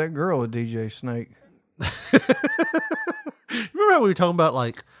 I'd give that girl a DJ Snake. Remember how we were talking about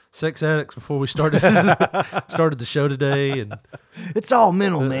like sex addicts before we started the show today? And it's all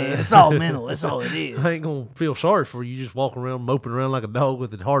mental, man. It's all mental. That's all it is. I ain't gonna feel sorry for you just walking around moping around like a dog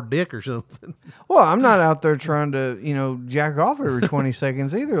with a hard dick or something. Well, I'm not out there trying to jack off every 20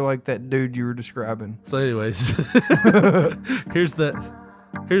 seconds either, like that dude you were describing. So anyways, here's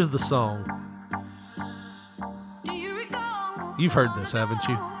the song. You've heard this, haven't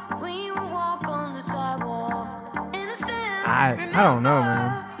you? I don't know,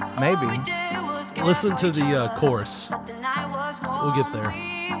 man. Maybe. Listen to the chorus. We'll get there.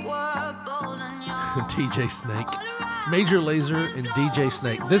 DJ Snake. Major Lazer and DJ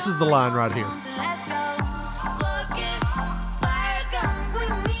Snake. This is the line right here.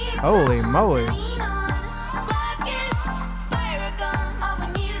 Holy moly.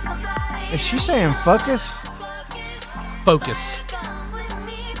 Is she saying focus? Focus.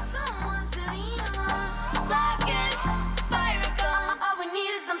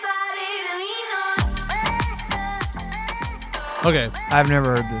 Okay. I've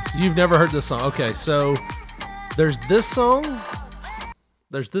never heard this. You've never heard this song. Okay, so there's this song.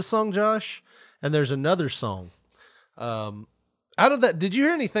 There's this song, Josh, and there's another song. Out of that, did you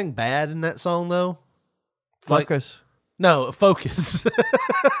hear anything bad in that song, though? Focus. No, Focus.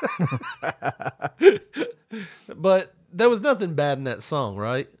 But there was nothing bad in that song,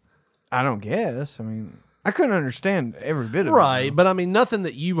 right? I don't guess. I mean, I couldn't understand every bit of it. Right, but I mean, nothing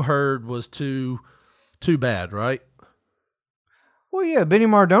that you heard was too bad, right? Well, yeah, Benny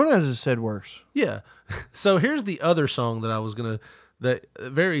Mardones has said worse. Yeah. So here's the other song that I was that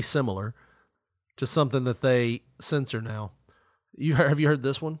very similar to something that they censor now. Have you heard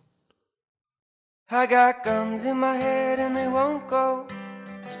this one? I got guns in my head and they won't go.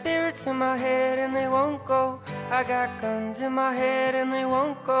 Spirits in my head and they won't go. I got guns in my head and they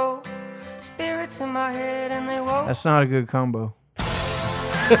won't go. Spirits in my head and they won't. That's not a good combo.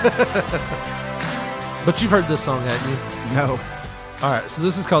 But you've heard this song, haven't you? No. All right, so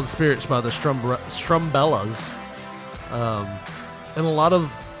this is called "Spirits" by the Strumbellas, and a lot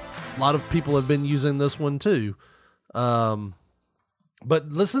of people have been using this one too. But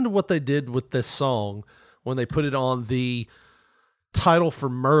listen to what they did with this song when they put it on the title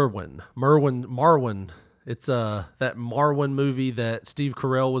for Marwen. It's that Marwen movie that Steve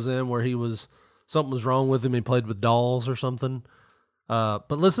Carell was in, where something was wrong with him. He played with dolls or something.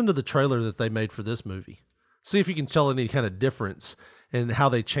 But listen to the trailer that they made for this movie. See if you can tell any kind of difference in how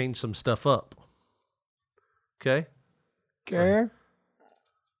they changed some stuff up. Okay? Okay.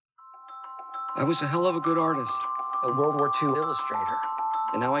 I was a hell of a good artist, a World War II illustrator,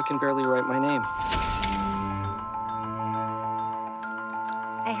 and now I can barely write my name.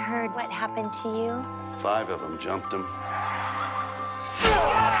 I heard what happened to you. 5 of them jumped him.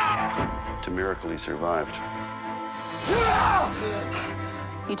 It's a miracle he survived.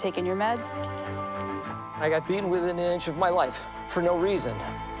 You taking your meds? I got beaten within an inch of my life for no reason.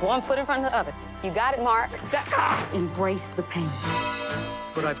 One foot in front of the other. You got it, Mark. Embrace the pain.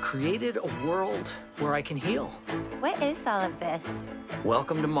 But I've created a world where I can heal. What is all of this?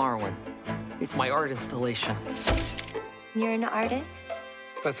 Welcome to Marwin. It's my art installation. You're an artist?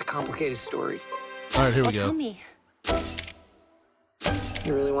 That's a complicated story. All right, here we go. Tell me.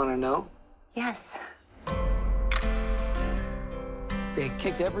 You really want to know? Yes. They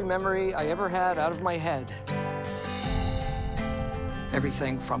kicked every memory I ever had out of my head.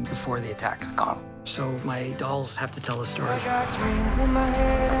 Everything from before the attack's gone. So my dolls have to tell a story.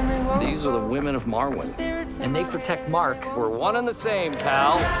 These are the women of Marwin, and they protect Mark. We're one and the same,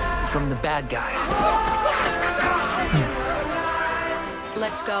 pal. From the bad guys.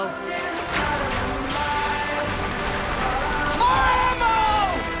 Let's go. More ammo!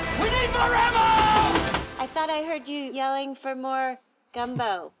 We need more ammo! I thought I heard you yelling for more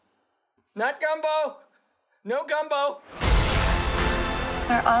gumbo. Not gumbo. No gumbo.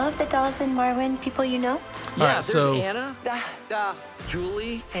 Are all of the dolls in Marwin people you know? Yeah, right, so Anna,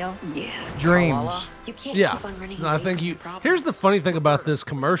 Julie, Hell yeah. Dreams. Malala. You can't yeah, keep on running no, I away think from you. the problem. Here's the funny thing about this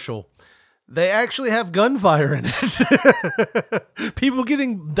commercial: they actually have gunfire in it.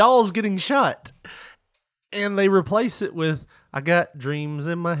 Dolls getting shot, and they replace it with "I got dreams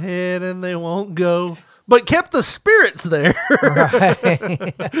in my head and they won't go," but kept the spirits there.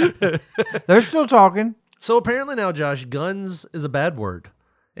 Right. They're still talking. So apparently now, Josh, guns is a bad word,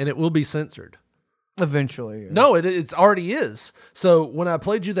 and it will be censored. Eventually. Yeah. No, it already is. So when I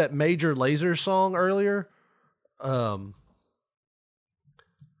played you that Major Lazer song earlier,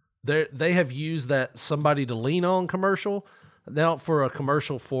 they have used that "Somebody to Lean On" commercial now for a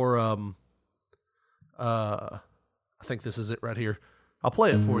commercial for I think this is it right here. I'll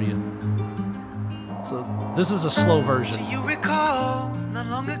play it for you. So this is a slow version. Do you recall not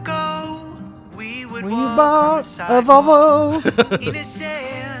long ago we would When you walk bought on the a Volvo. sidewalk in a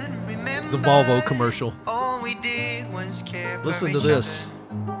sand, It's a Volvo commercial. all we did was care Listen for to each this. other.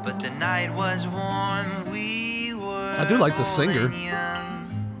 But the night was warm, we were I do like the singer. old and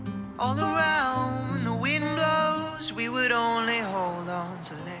young. All around when the wind blows, we would only hold on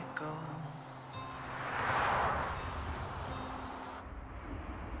to let go.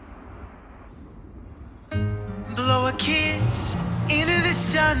 Blow a kiss into the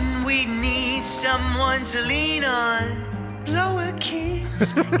sun, we need someone to lean on. Blow a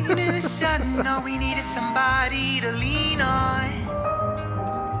kiss into the sun, all we need is somebody to lean on.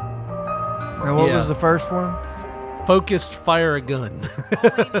 And what Yeah. was the first one? Focused Fire a Gun.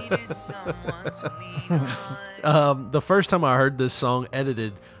 The first time I heard this song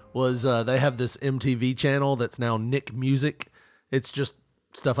edited was they have this MTV channel that's now Nick Music. It's just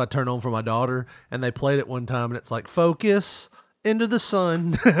stuff I turn on for my daughter, and they played it one time, and it's like, focus into the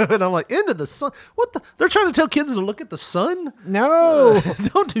sun. And I'm like, into the sun? What the? They're trying to tell kids to look at the sun? No.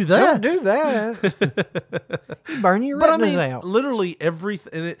 Don't do that. Don't do that. You burn your retinas out. Literally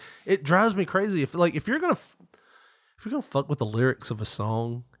everything. And it drives me crazy. If you're gonna fuck with the lyrics of a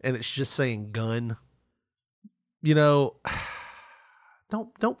song and it's just saying gun, don't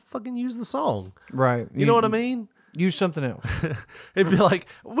fucking use the song. Right. You know what I mean? Use something else. It'd be like,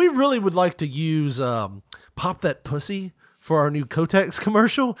 we really would like to use Pop That Pussy for our new Kotex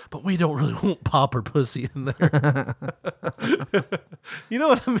commercial, but we don't really want pop or pussy in there. You know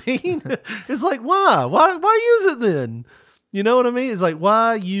what I mean? It's like, why use it then? You know what I mean? It's like,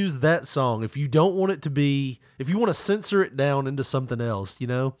 why use that song if you don't want it to be, if you want to censor it down into something else,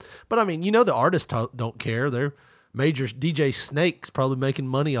 But I mean, the artists don't care. They're major. DJ Snake's probably making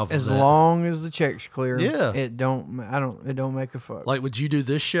money off As of that. long as the check's clear. Yeah. It don't make a fuck. Like, would you do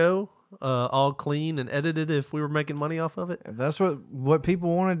this show all clean and edited if we were making money off of it? If that's what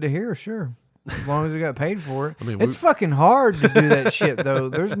people wanted to hear, sure. As long as we got paid for it. I mean, it's fucking hard to do that shit though.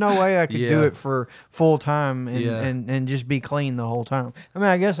 There's no way I could do it for full time and just be clean the whole time. I mean,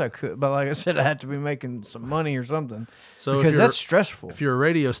 I guess I could, but like I said, I have to be making some money or something. So because that's stressful. If you're a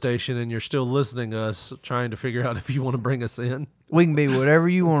radio station and you're still listening to us, trying to figure out if you want to bring us in, we can be whatever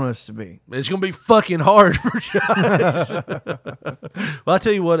you want us to be. It's gonna be fucking hard for Josh. Well, I'll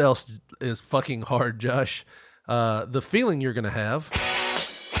tell you what else is fucking hard, Josh. The feeling you're gonna have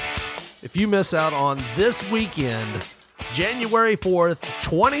if you miss out on this weekend, January 4th,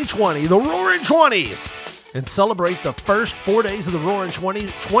 2020, the Roaring 20s, and celebrate the first 4 days of the Roaring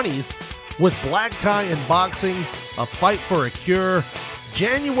 20s with Black Tie and Boxing, a fight for a cure.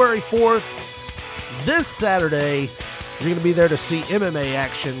 January 4th, this Saturday, you're going to be there to see MMA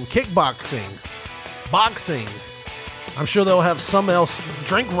action, kickboxing, boxing, I'm sure they'll have some else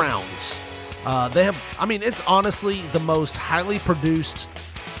drink rounds. They have, I mean, it's honestly the most highly produced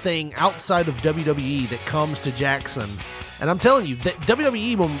thing outside of WWE that comes to Jackson. And I'm telling you, that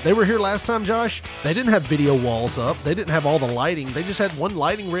WWE, when they were here last time, Josh, they didn't have video walls up. They didn't have all the lighting. They just had one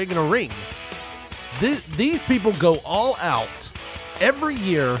lighting rig and a ring. These people go all out every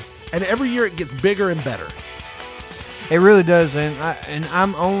year, and every year it gets bigger and better. It really does, and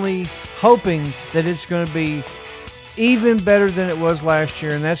I'm only hoping that it's going to be even better than it was last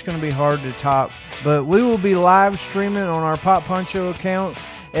year, and that's going to be hard to top. But we will be live streaming on our Pop Poncho account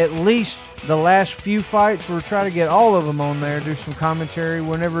at least the last few fights. We'll try to get all of them on there, do some commentary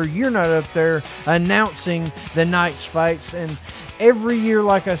whenever you're not up there announcing the night's fights. And every year,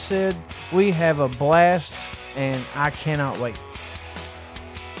 like I said, we have a blast, and I cannot wait.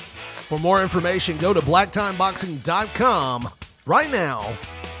 For more information, go to blacktimeboxing.com right now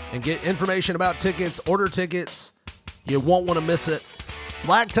and get information about tickets, order tickets. You won't want to miss it.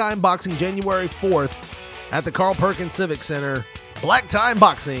 Black Time Boxing, January 4th at the Carl Perkins Civic Center. Black Time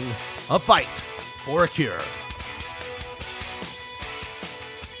Boxing, a fight for a cure.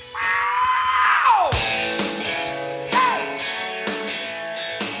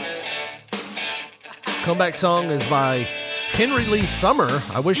 Comeback song is by Henry Lee Summer.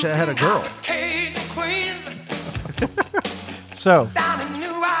 I Wish I Had a Girl. So,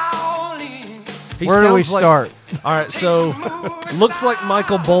 where do we start? All right, so looks like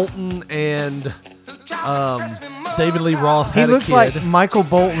Michael Bolton and David Lee Roth had a kid. He looks like Michael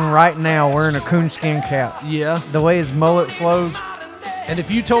Bolton right now wearing a coonskin cap. Yeah. The way his mullet flows. And if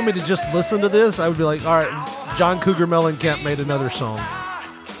you told me to just listen to this, I would be like, all right, John Cougar Mellencamp made another song.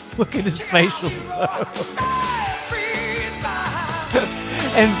 Look at his facials.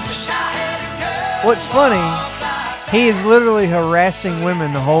 And what's funny, he is literally harassing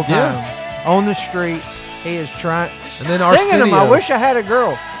women the whole time. Yeah. On the street. He is trying, and then singing them, I wish I had a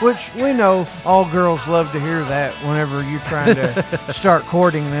girl, which we know all girls love to hear that whenever you're trying to start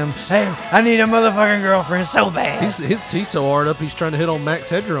courting them. Hey, I need a motherfucking girlfriend so bad. He's so hard up, he's trying to hit on Max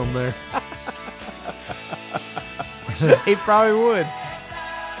Headroom there. He probably would.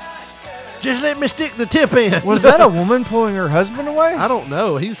 Just let me stick the tip in. Was that a woman pulling her husband away? I don't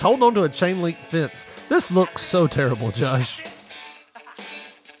know. He's holding on to a chain link fence. This looks so terrible, Josh.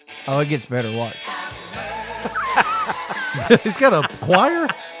 Oh, it gets better. Watch. He's got a choir?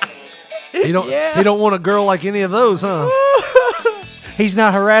 He don't want a girl like any of those, huh? He's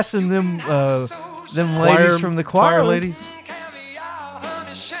not harassing them ladies from the choir ladies.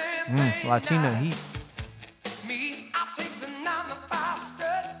 Latina heat.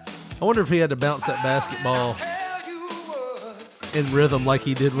 I wonder if he had to bounce that basketball in rhythm like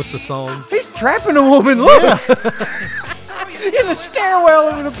he did with the song. He's trapping a woman. Look. Yeah. In the stairwell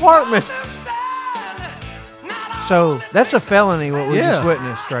of an apartment. So that's a felony, what we just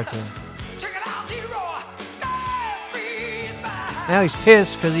witnessed right there. Now he's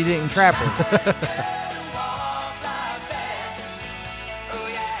pissed because he didn't trap her.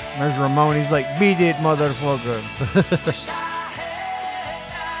 There's Ramon. He's like, beat it, motherfucker.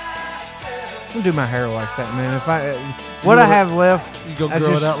 I'll do my hair like that, man. If I have left, you go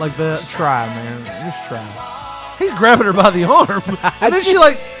grow it out like that? Try, man. Just try. He's grabbing her by the arm. And then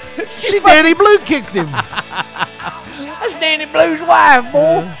she Danny Blue kicked him. That's Danny Blue's wife,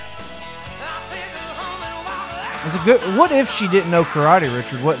 boy. It's a good. What if she didn't know karate,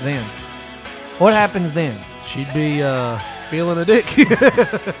 Richard? What then? What happens then? She'd be feeling a dick.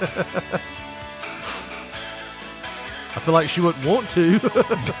 I feel like she wouldn't want to.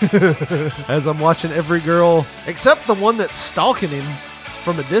 As I'm watching every girl, except the one that's stalking him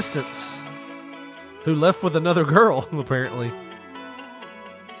from a distance, who left with another girl, apparently.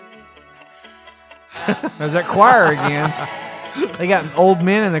 There's that choir again. They got old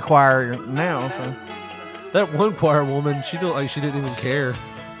men in the choir now. So. That one choir woman, she looked like she didn't even care.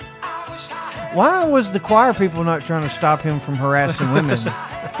 Why was the choir people not trying to stop him from harassing women?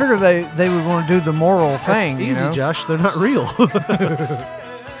 I figure they were going to do the moral thing. That's easy, you know? Josh. They're not real.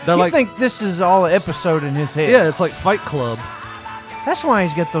 You think this is all an episode in his head? Yeah, it's like Fight Club. That's why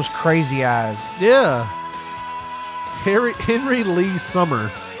he's got those crazy eyes. Yeah. Henry Lee Summer.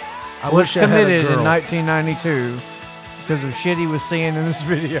 Was committed in 1992 because of shit he was seeing in this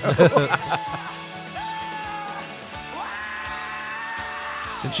video.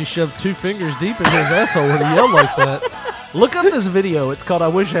 And she shoved 2 fingers deep in his asshole when he yelled like that. Look up this video. It's called I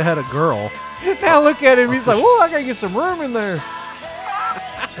Wish I Had a Girl. Now look at him. He's like, whoa, I got to get some room in there.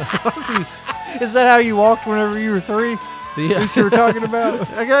 Is that how you walked whenever you were 3? Yeah. What you were talking about?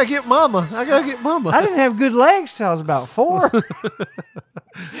 I got to get mama. I got to get mama. I didn't have good legs till I was about 4.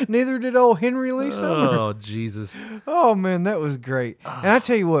 Neither did old Henry Lee Summer. Oh, Jesus. Oh, man, that was great. And I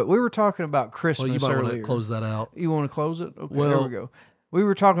tell you what, we were talking about Christmas Well, you might earlier. want to close that out. You want to close it? Okay, Well, there we go. We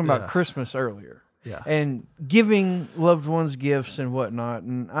were talking about Christmas earlier. Yeah. And giving loved ones gifts and whatnot.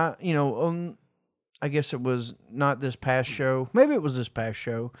 And I guess it was not this past show. Maybe it was this past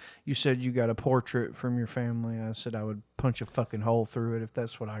show. You said you got a portrait from your family. I said I would punch a fucking hole through it if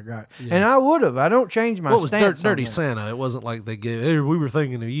that's what I got. Yeah. And I would have. I don't change my stance. It was Dirty Santa. It wasn't like they gave, hey, we were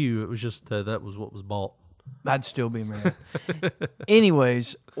thinking of you. It was just that was what was bought. I'd still be mad.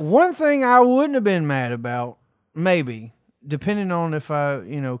 Anyways, one thing I wouldn't have been mad about, maybe, depending on if I,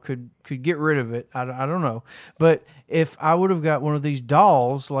 could get rid of it. I don't know. But if I would have got one of these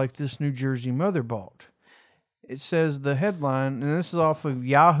dolls like this New Jersey mother bought. It says the headline, and this is off of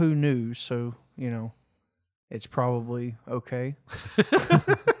Yahoo News, so, it's probably okay.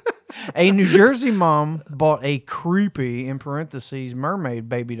 A New Jersey mom bought a creepy, in parentheses, mermaid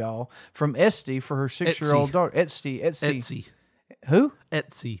baby doll from Etsy for her 6-year-old daughter. Etsy. Who?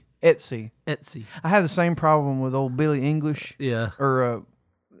 Etsy. I had the same problem with old Billie English. Yeah. Or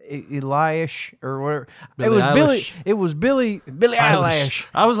Eliash or whatever. Eilish. It was Billie Eilish.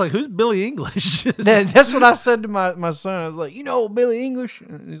 I was like, who's Billie English? That's what I said to my son. I was like, Billie English?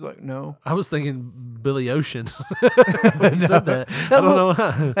 And he's like, no. I was thinking Billy Ocean. When you said that. I don't know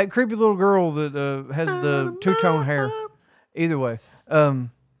why. That creepy little girl that has the two-tone hair. Either way.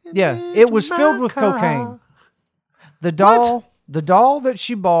 It was filled with cocaine. The doll that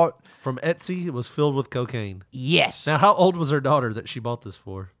she bought from Etsy was filled with cocaine. Yes. Now, how old was her daughter that she bought this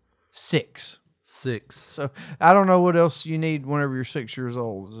for? 6. So I don't know what else you need whenever you're 6 years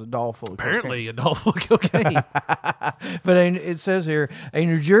old. Is a doll full of apparently cocaine. A doll full of cocaine. But it says here, a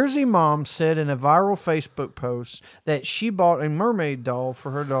New Jersey mom said in a viral Facebook post that she bought a mermaid doll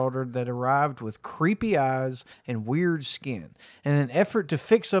for her daughter that arrived with creepy eyes and weird skin. In an effort to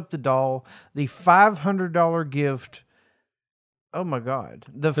fix up the doll, the $500 gift. Oh my God.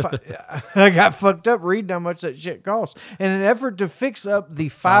 I got fucked up reading how much that shit costs. In an effort to fix up the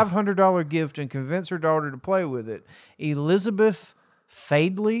 $500 gift and convince her daughter to play with it, Elizabeth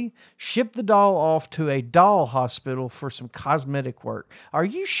Fadley shipped the doll off to a doll hospital for some cosmetic work. Are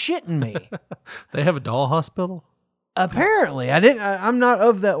you shitting me? They have a doll hospital? Apparently. I'm not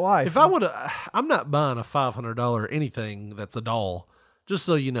of that life. If I'm not buying a $500 anything that's a doll. Just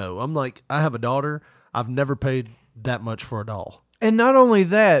so you know, I have a daughter. I've never paid that much for a doll. And not only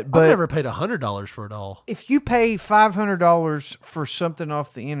that, but I've never paid $100 for a doll. If you pay $500 for something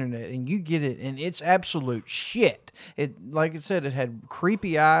off the internet and you get it and it's absolute shit, like I said, it had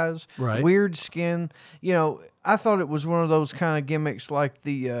creepy eyes, right, weird skin. I thought it was one of those kind of gimmicks like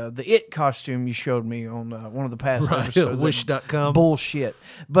the It costume you showed me on one of the past episodes. Wish.com. Bullshit.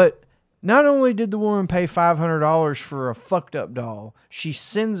 But not only did the woman pay $500 for a fucked up doll, she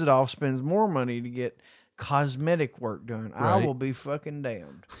sends it off, spends more money to get cosmetic work done. Right. I will be fucking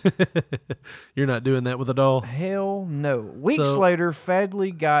damned. You're not doing that with a doll? Hell no. Weeks later,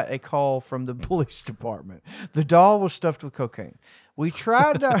 Fadley got a call from the police department. The doll was stuffed with cocaine. We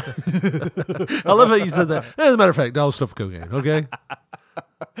tried to... I love how you said that. As a matter of fact, doll stuffed with cocaine, okay?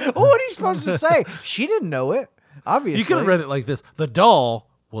 Well, what are you supposed to say? She didn't know it, obviously. You could have read it like this. The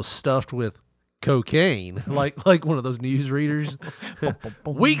doll was stuffed with cocaine, like one of those newsreaders.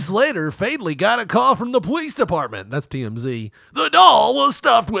 Weeks later, Fadley got a call from the police department. That's TMZ. The doll was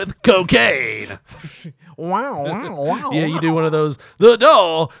stuffed with cocaine. Wow. Yeah, you do one of those. The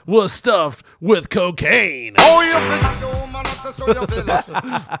doll was stuffed with cocaine.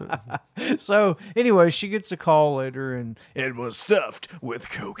 So, anyway, she gets a call later, and it was stuffed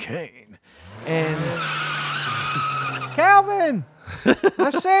with cocaine. And Calvin, I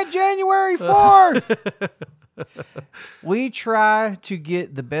said January 4th. We try to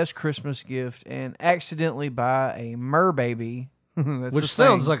get the best Christmas gift and accidentally buy a merbaby. Which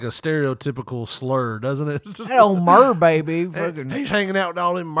sounds like a stereotypical slur, doesn't it? Hell, merbaby. He's hanging out with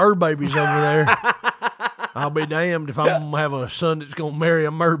all them merbabies over there. I'll be damned if I'm going to have a son that's going to marry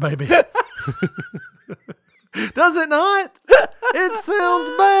a merbaby. Does it not? It sounds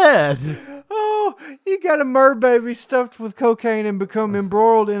bad. Oh, you got a merbaby stuffed with cocaine and become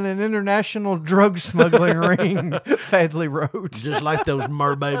embroiled in an international drug smuggling ring, Fadley wrote. Just like those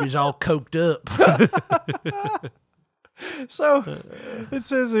merbabies all coked up. So, it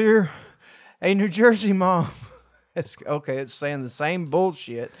says here, a New Jersey mom. It's saying the same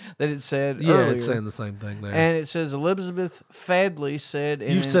bullshit that it said earlier. Yeah, it's saying the same thing there. And it says Elizabeth Fadley said...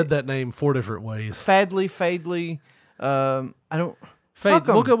 You've said that name 4 different ways. Fadley. I don't...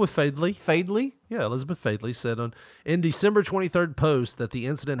 We'll go with Fadley. Fadley? Yeah, Elizabeth Fadley said in December 23rd post that the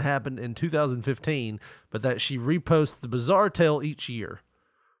incident happened in 2015, but that she reposts the bizarre tale each year.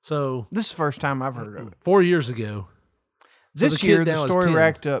 So this is the first time I've heard of it. 4 years ago. So This year, the story 10.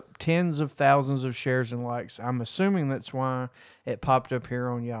 racked up tens of thousands of shares and likes. I'm assuming that's why it popped up here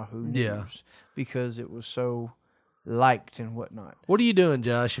on Yahoo News, because it was so liked and whatnot. What are you doing,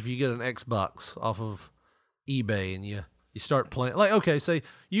 Josh, if you get an Xbox off of eBay and you start playing? Like, okay, say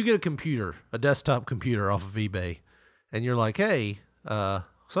you get a desktop computer off of eBay, and you're like, hey,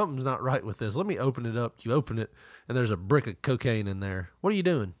 something's not right with this. Let me open it up. You open it, and there's a brick of cocaine in there. What are you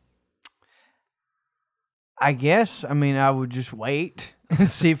doing? I guess, I would just wait and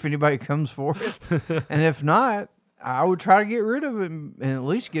see if anybody comes for it. And if not, I would try to get rid of it and at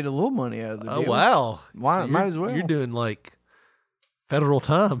least get a little money out of the deal. Oh, wow. Why? Might as well. You're doing like federal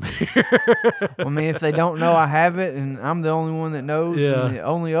time here. If they don't know I have it and I'm the only one that knows and the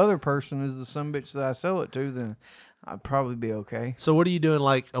only other person is the sumbitch that I sell it to, then I'd probably be okay. So what are you doing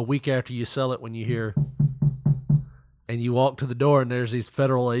like a week after you sell it when you hear and you walk to the door and there's these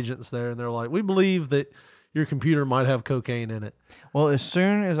federal agents there and they're like, we believe that your computer might have cocaine in it? Well, as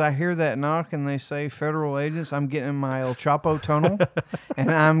soon as I hear that knock and they say federal agents, I'm getting in my El Chapo tunnel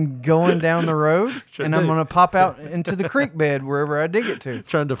and I'm going down the road and I'm going to pop out into the creek bed wherever I dig it to.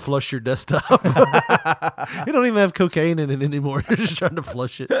 Trying to flush your desktop. You don't even have cocaine in it anymore. You're just trying to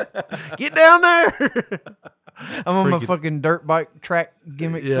flush it. Get down there. I'm on my fucking dirt bike track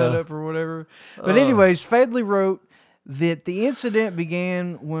gimmick setup or whatever. But anyways, Fadley wrote that the incident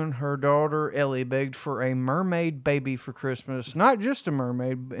began when her daughter Ellie begged for a mermaid baby for Christmas. Not just a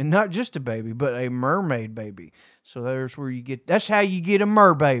mermaid and not just a baby, but a mermaid baby. So that's how you get a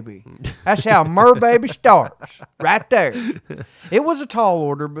mer baby. That's how a mer baby starts. Right there. It was a tall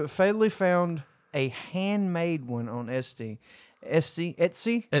order, but Fadley found a handmade one on Etsy.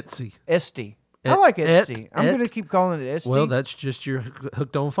 I like Etsy. I'm going to keep calling it Etsy. Well, that's just your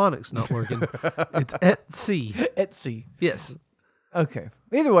hooked on phonics not working. It's Etsy. Etsy. Yes. Okay.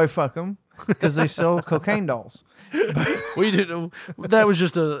 Either way, fuck them, because they sell cocaine dolls. We didn't. That was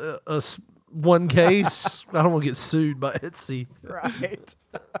just a one case. I don't want to get sued by Etsy. Right.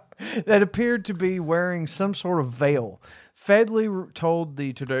 That appeared to be wearing some sort of veil. Fadley told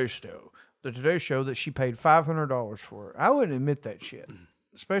the Today Show that she paid $500 for it. I wouldn't admit that shit,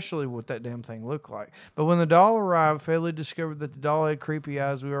 especially what that damn thing looked like. But when the doll arrived, Fadley discovered that the doll had creepy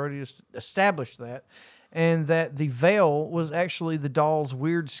eyes. We already established that. And that the veil was actually the doll's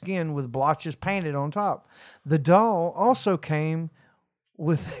weird skin with blotches painted on top. The doll also came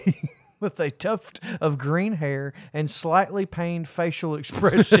with a tuft of green hair and slightly pained facial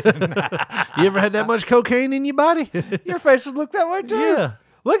expression. You ever had that much cocaine in your body? Your face would look that way too. Yeah.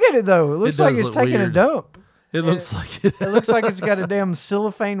 Look at it though. It looks like it's taking weird. a dump. It looks like it. It looks like it's got a damn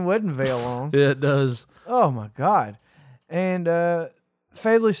cellophane wedding veil on. Yeah, it does. Oh my God. And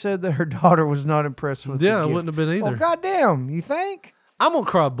Fadley said that her daughter was not impressed with the gift. I wouldn't have been either. Oh, goddamn, you think? I'm going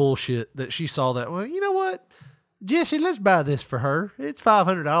to cry bullshit that she saw that. Well, you know what? Jesse, let's buy this for her. It's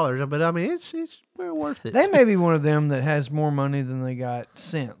 $500, but it's well worth it. They may be one of them that has more money than they got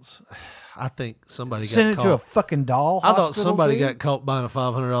cents. I think somebody got Send it caught. to a fucking doll I hospital, thought somebody too? got caught buying a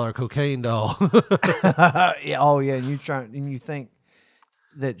 $500 cocaine doll. Yeah, oh yeah, and you think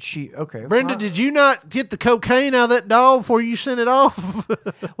that she okay. Brenda, did you not get the cocaine out of that doll before you sent it off?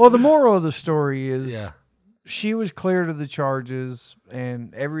 Well, the moral of the story is she was cleared of the charges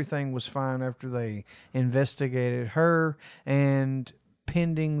and everything was fine after they investigated her, and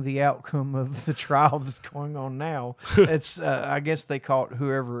pending the outcome of the trial that's going on now. It's I guess they caught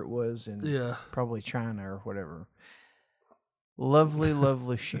whoever it was in probably China or whatever. Lovely,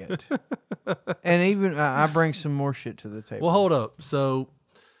 lovely shit. And even I bring some more shit to the table. Well, hold up. So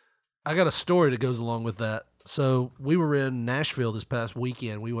I got a story that goes along with that. So we were in Nashville this past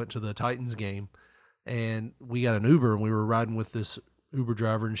weekend. We went to the Titans game, and we got an Uber, and we were riding with this Uber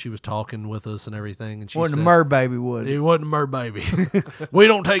driver, and she was talking with us and everything. And she wasn't said, a mer baby, would it? Wasn't a mer baby. We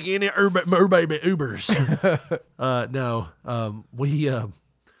don't take any mer baby Ubers. No.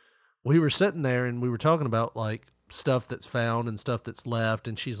 We were sitting there, and we were talking about like stuff that's found and stuff that's left,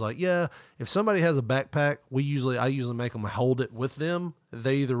 and she's like, yeah, if somebody has a backpack, I usually make them hold it with them.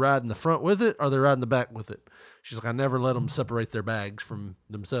 They either ride in the front with it or they ride in the back with it. She's like, I never let them separate their bags from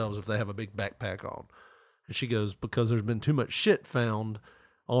themselves if they have a big backpack on. And she goes, because there's been too much shit found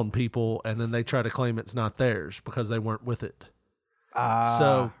on people, and then they try to claim it's not theirs because they weren't with it.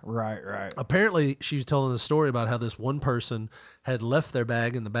 So right. Apparently she was telling a story about how this one person had left their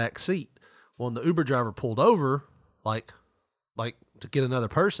bag in the back seat. Well, when the Uber driver pulled over, like to get another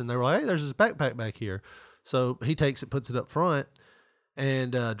person, they were like, hey, there's this backpack back here. So he takes it, puts it up front,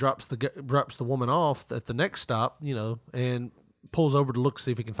 and drops the woman off at the next stop, and pulls over to look,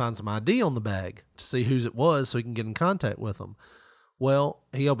 see if he can find some ID on the bag to see whose it was so he can get in contact with them. Well,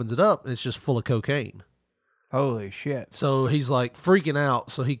 he opens it up and it's just full of cocaine. Holy shit. So he's like freaking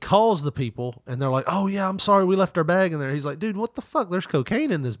out. So he calls the people and they're like, oh yeah, I'm sorry, we left our bag in there. He's like, dude, what the fuck? There's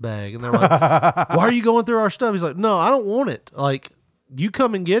cocaine in this bag. And they're like, why are you going through our stuff? He's like, no, I don't want it. Like, you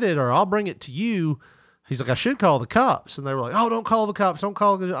come and get it or I'll bring it to you. He's like, I should call the cops. And they were like, oh, don't call the cops. Don't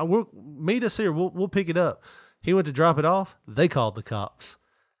call meet us here. We'll pick it up. He went to drop it off. They called the cops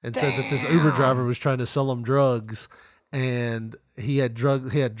and said that this Uber driver was trying to sell them drugs. And he had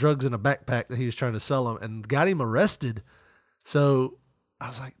drugs in a backpack that he was trying to sell them and got him arrested. So I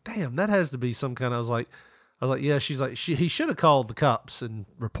was like, damn, that has to be some kind of, I was like, yeah, she's like, he should have called the cops and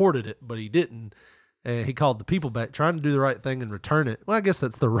reported it, but he didn't. And he called the people back trying to do the right thing and return it. Well, I guess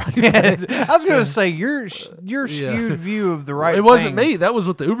that's the right thing. I was going to say, your skewed view of the right thing. It wasn't me. That was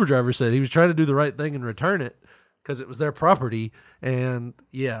what the Uber driver said. He was trying to do the right thing and return it because it was their property. And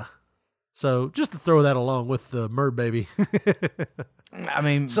yeah. So just to throw that along with the Mer baby. I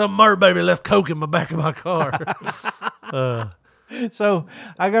mean, some Mer baby left coke in the back of my car. So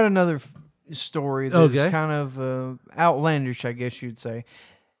I got another story that's kind of outlandish, I guess you'd say.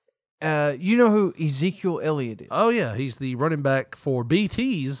 You know who Ezekiel Elliott is? Oh yeah, he's the running back for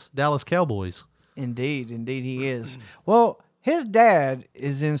BT's Dallas Cowboys. Indeed he is. Well, his dad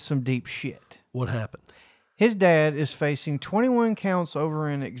is in some deep shit. What happened? His dad is facing 21 counts over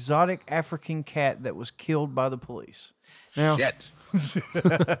an exotic African cat that was killed by the police. Now, shit.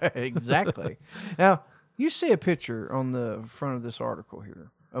 Exactly. Now, you see a picture on the front of this article here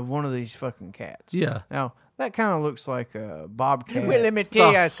of one of these fucking cats. Yeah. Now, that kind of looks like a bobcat. Well, let me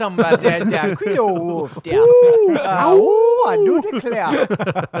tell you something about that Creole wolf there. I do declare.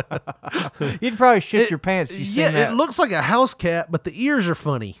 You'd probably shit your pants if you seen that. It looks like a house cat, but the ears are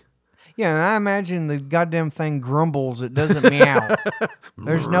funny. Yeah, and I imagine the goddamn thing grumbles. It doesn't meow.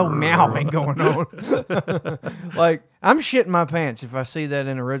 There's no meowing going on. Like, I'm shitting my pants if I see that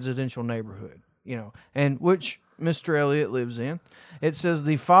in a residential neighborhood, and which Mr. Elliott lives in. It says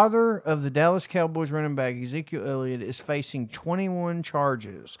the father of the Dallas Cowboys running back, Ezekiel Elliott, is facing 21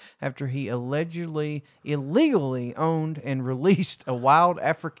 charges after he allegedly illegally owned and released a wild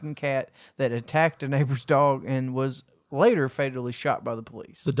African cat that attacked a neighbor's dog and was later fatally shot by the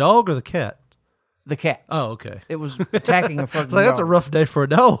police. The dog or the cat? The cat. Oh, okay. It was attacking a fucking dog. That's a rough day for a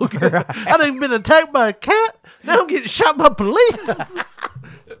dog. Right. I done been attacked by a cat. Now I'm getting shot by police.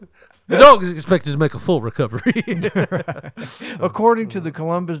 The dog is expected to make a full recovery. According to the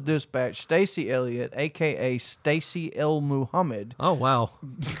Columbus Dispatch, Stacy Elliott, a.k.a. Stacy L. Muhammad. Oh, wow.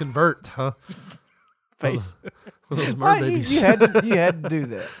 Convert, huh? Face. Those merbabies. You had to do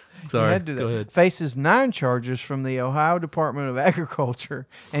that. Sorry, go ahead. Faces 9 charges from the Ohio Department of Agriculture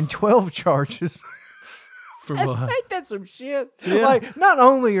and 12 charges. For what? Ain't that some shit? Yeah. Like, not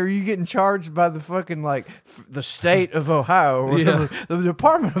only are you getting charged by the fucking, the state of Ohio, or the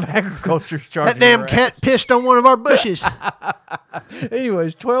Department of Agriculture's charging that damn cat pissed on one of our bushes.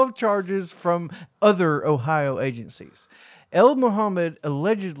 Anyways, 12 charges from other Ohio agencies. El Muhammad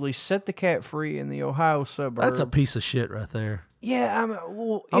allegedly set the cat free in the Ohio suburb. That's a piece of shit right there. Yeah,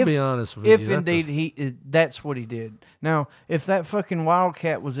 I'll be honest with you. If indeed that's what he did. Now, if that fucking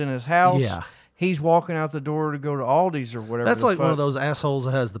wildcat was in his house, he's walking out the door to go to Aldi's or whatever. That's like one of those assholes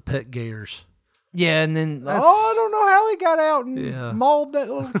that has the pet gators. Yeah, and then I don't know how he got out and mauled that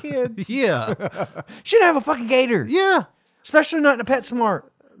little kid. Yeah, shouldn't have a fucking gator. Yeah, especially not in a PetSmart.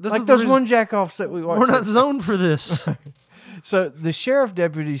 Like those one jackoffs that we watched. We're not zoned for this. So the sheriff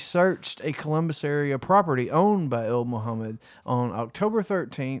deputy searched a Columbus area property owned by El Muhammad on October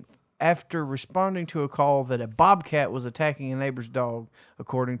 13th after responding to a call that a bobcat was attacking a neighbor's dog,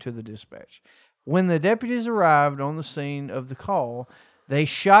 according to the dispatch. When the deputies arrived on the scene of the call, they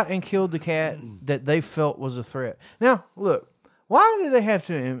shot and killed the cat that they felt was a threat. Now, look. Why do they have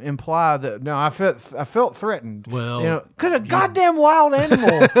to imply that? No, I felt threatened. Well, because a goddamn wild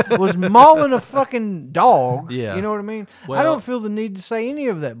animal was mauling a fucking dog. Yeah, you know what I mean. Well, I don't feel the need to say any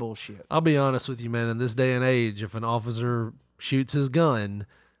of that bullshit. I'll be honest with you, man. In this day and age, if an officer shoots his gun,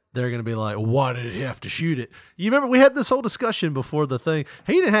 they're going to be like, why did he have to shoot it? You remember we had this whole discussion before the thing.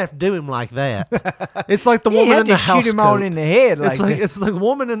 He didn't have to do him like that. It's like the woman in the house coat. Shoot him on in the head. It's the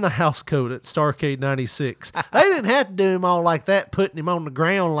woman in the house coat at Starcade 96. They didn't have to do him all like that, putting him on the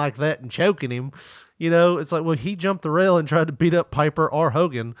ground like that and choking him. It's like, well, he jumped the rail and tried to beat up Piper or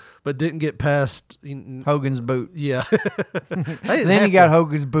Hogan, but didn't get past Hogan's boot. Yeah. Then he got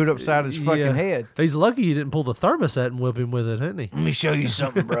Hogan's boot upside his fucking head. He's lucky he didn't pull the thermostat and whip him with it, didn't he? Let me show you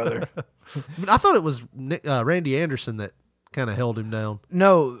something, brother. But I thought it was Randy Anderson that kind of held him down.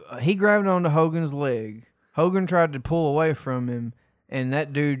 No, he grabbed onto Hogan's leg. Hogan tried to pull away from him, And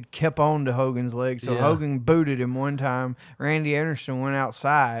that dude kept on to Hogan's leg. So Hogan booted him one time. Randy Anderson went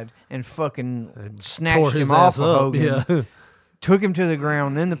outside and fucking snatched him off of Hogan. Yeah. Took him to the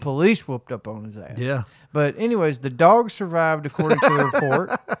ground. Then the police whooped up on his ass. Yeah. But anyways, the dog survived according to the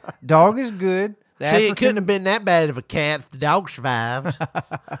report. Dog is good. It couldn't have been that bad of a cat if the dog survived.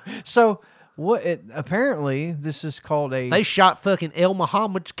 So apparently this is called a. They shot fucking El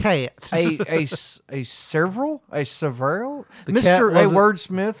Muhammad's cat. a serval. Mr. A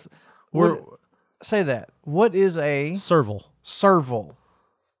wordsmith. Say that. What is a serval? Serval.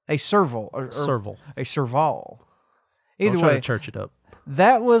 A serval. Serval. A serval. Either I'll way, try to church it up.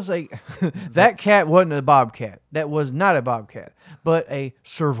 That was that cat wasn't a bobcat. That was not a bobcat, but a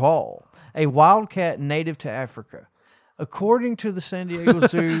serval, a wildcat native to Africa. According to the San Diego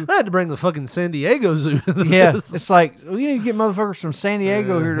Zoo, I had to bring the fucking San Diego Zoo into this. It's like we need to get motherfuckers from San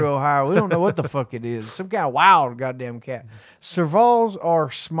Diego here to Ohio. We don't know what the fuck it is. Some kind of wild goddamn cat. Servals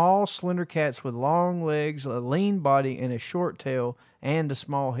are small, slender cats with long legs, a lean body, and a short tail and a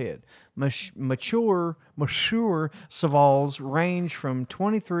small head. Mature Servals range from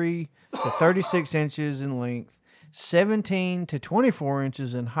 23 to 36 inches in length, 17 to 24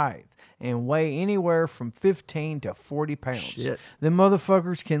 inches in height, and weigh anywhere from 15 to 40 pounds. Shit. The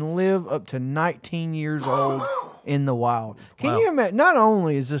motherfuckers can live up to 19 years old in the wild. Can you imagine? Not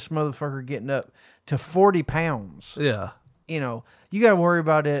only is this motherfucker getting up to 40 pounds, you know, you got to worry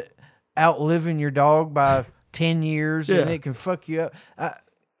about it outliving your dog by 10 years and it can fuck you up.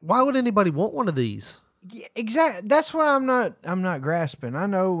 Why would anybody want one of these? Yeah, exactly. That's what I'm not grasping. I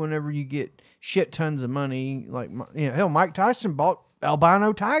know whenever you get shit tons of money, like, you know, hell, Mike Tyson bought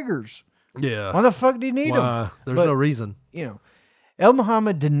albino tigers. Yeah. Why the fuck did he need them? There's no reason. You know, El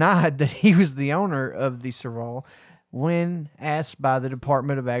Muhammad denied that he was the owner of the serval when asked by the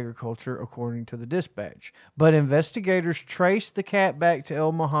Department of Agriculture, according to the dispatch. But investigators traced the cat back to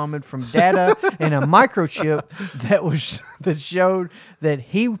El Muhammad from data and a microchip that showed that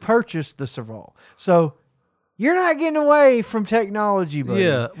he purchased the serval. So you're not getting away from technology, buddy.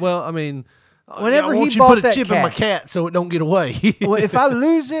 Yeah. Well, I mean, whenever I want he you bought to put a that chip in my cat so it don't get away. Well, if I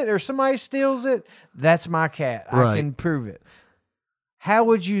lose it or somebody steals it, that's my cat. I can prove it. How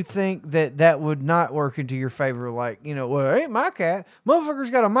would you think that would not work into your favor? Like, you know, well, it ain't my cat. Motherfucker's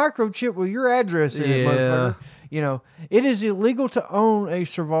got a microchip with your address in it, motherfucker. You know, it is illegal to own a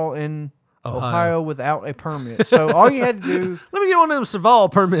serval in Ohio without a permit. So all you had to do... Let me get one of them serval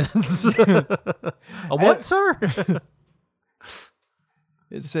permits. A what, sir?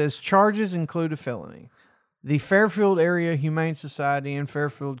 It says charges include a felony. The Fairfield Area Humane Society and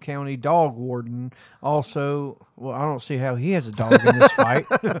Fairfield County Dog Warden also, well, I don't see how he has a dog in this fight.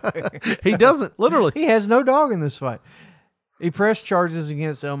 He doesn't, literally. He has no dog in this fight. He pressed charges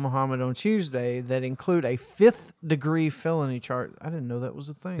against El Muhammad on Tuesday that include a 5th-degree felony charge. I didn't know that was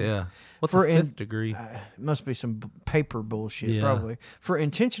a thing. Yeah. What's a 5th degree? It must be some paper bullshit, probably. For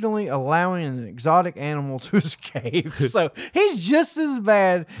intentionally allowing an exotic animal to escape. So he's just as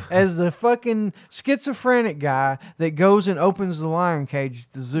bad as the fucking schizophrenic guy that goes and opens the lion cage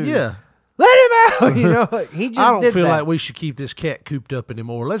at the zoo. Yeah. Let him out! You know, like, he just I don't feel that. like we should keep this cat cooped up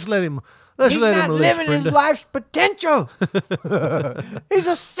anymore. Let's let him... He's not living his life's potential. He's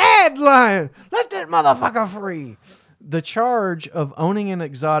a sad lion. Let that motherfucker free. The charge of owning an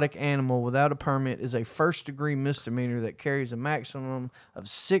exotic animal without a permit is a first-degree misdemeanor that carries a maximum of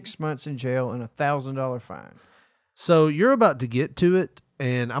 6 months in jail and $1,000 fine. So you're about to get to it,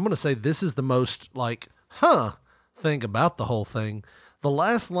 and I'm going to say this is the most, thing about the whole thing. The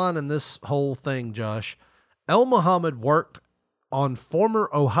last line in this whole thing, Josh, El Muhammad worked on former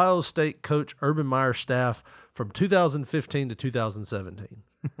Ohio State coach Urban Meyer's staff from 2015 to 2017.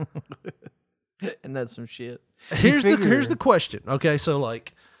 And that's some shit. Here's the question. Okay, so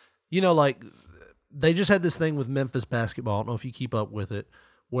they just had this thing with Memphis basketball. I don't know if you keep up with it,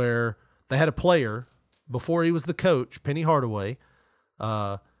 where they had a player before he was the coach, Penny Hardaway,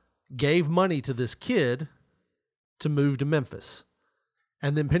 gave money to this kid to move to Memphis.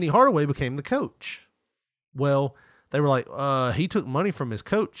 And then Penny Hardaway became the coach. Well, they were like, he took money from his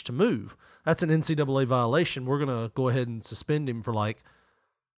coach to move. That's an NCAA violation. We're going to go ahead and suspend him for like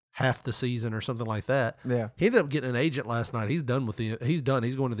half the season or something like that. Yeah. He ended up getting an agent last night. He's done. He's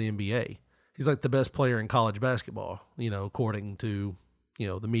going to the NBA. He's like the best player in college basketball, according to,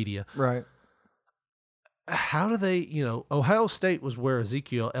 the media. Right. How do they, Ohio State was where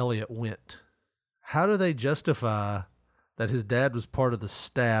Ezekiel Elliott went. How do they justify that his dad was part of the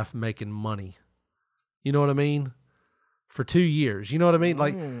staff making money? You know what I mean? For 2 years. You know what I mean?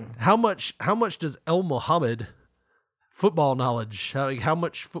 Like how much does El Muhammad football knowledge. How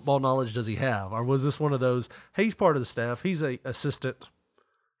much football knowledge does he have? Or was this one of those, hey, he's part of the staff. He's a assistant.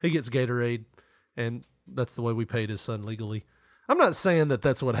 He gets Gatorade, and that's the way we paid his son legally. I'm not saying that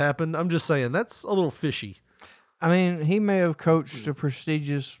that's what happened. I'm just saying that's a little fishy. I mean, he may have coached a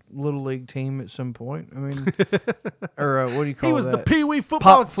prestigious little league team at some point. I mean, or what do you call it? He was the Pee Wee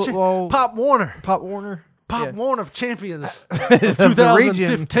football Pop Warner. Pop Warner. Pop Warner of champions of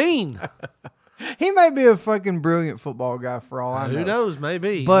 2015. He may be a fucking brilliant football guy for all I know. Who knows?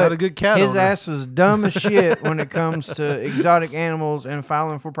 Maybe. He's but not a good cat his owner. ass was dumb as shit when it comes to exotic animals and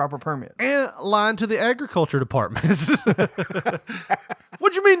filing for proper permits. And lying to the agriculture department.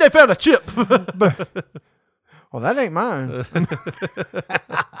 What do you mean they found a chip? Well, that ain't mine.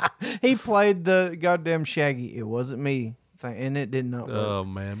 He played the goddamn Shaggy. It wasn't me. And it did not work. Oh,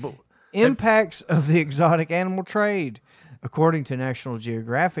 man. But impacts of the exotic animal trade. According to National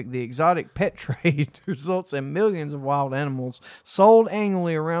Geographic, the exotic pet trade results in millions of wild animals sold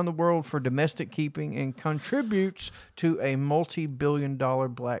annually around the world for domestic keeping and contributes to a multi-billion-dollar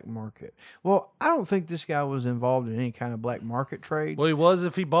black market. Well, I don't think this guy was involved in any kind of black market trade. Well, he was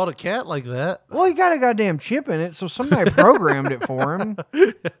if he bought a cat like that. Well, he got a goddamn chip in it, so somebody programmed it for him.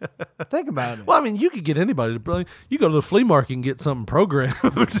 Think about it. Well, I mean, you could get anybody to. You go to the flea market and get something programmed.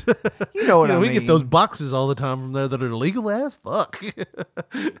 You know what I mean. We get those boxes all the time from there that are illegal as fuck.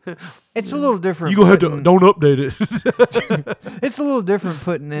 It's a little different. You gonna have to don't update it. It's a little different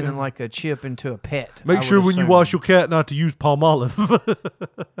putting in like a chip into a pet. Make sure when you wash your cat not to use palm olive.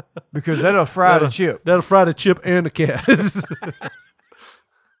 Because that'll fry the chip. That'll fry the chip and the cat.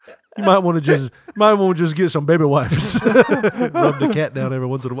 You might want to just get some baby wipes. Rub the cat down every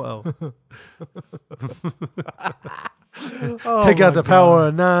once in a while. Take out the power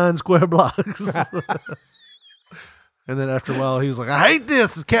of 9 square blocks. And then after a while, he was like, I hate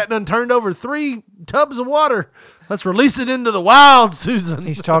this. This cat done turned over 3 tubs of water. Let's release it into the wild, Susan.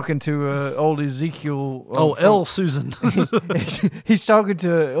 He's talking to old Ezekiel. L. Susan. He's talking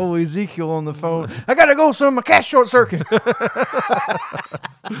to old Ezekiel on the phone. I got to go, son. My cat's short circuit.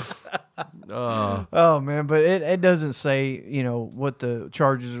 Oh, man. But it doesn't say, what the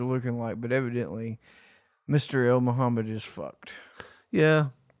charges are looking like. But evidently, Mr. El Muhammad is fucked. Yeah,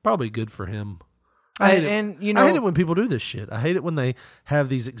 probably good for him. I hate it when people do this shit. I hate it when they have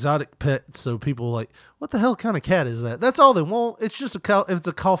these exotic pets. So people are like, what the hell kind of cat is that? That's all they want. It's just it's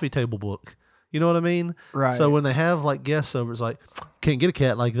a coffee table book. You know what I mean? Right. So when they have like guests over, it's like, can't get a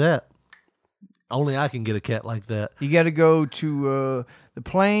cat like that. Only I can get a cat like that. You got to go to the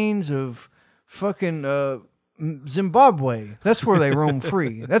plains of fucking Zimbabwe. That's where they roam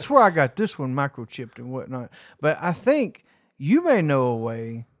free. That's where I got this one microchipped and whatnot. But I think you may know a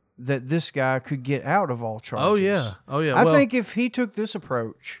way that this guy could get out of all charges. Oh yeah. I think if he took this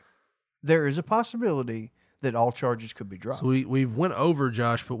approach, there is a possibility that all charges could be dropped. So we've went over,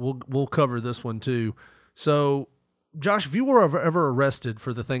 Josh, but we'll cover this one too. So, Josh, if you were ever arrested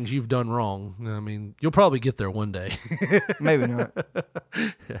for the things you've done wrong, I mean, you'll probably get there one day. Maybe not.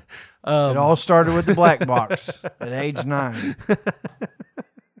 It all started with the black box at age 9.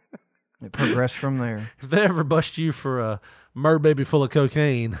 It progressed from there. If they ever bust you for a baby full of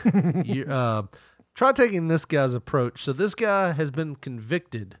cocaine, you, try taking this guy's approach. So this guy has been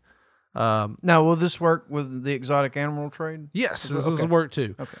convicted. Now, will this work with the exotic animal trade? Yes, this will work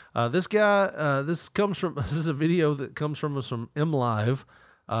too. Okay. This guy, this is a video that comes from us from MLive,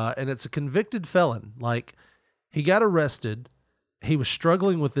 and it's a convicted felon. Like, he got arrested. He was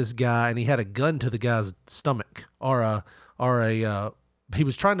struggling with this guy, and he had a gun to the guy's stomach, he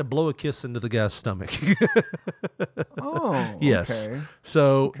was trying to blow a kiss into the guy's stomach. Oh, yes. Okay.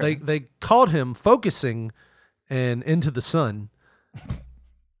 So they caught him focusing and into the sun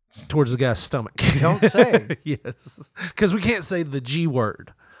towards the guy's stomach. Don't say. Yes, because we can't say the G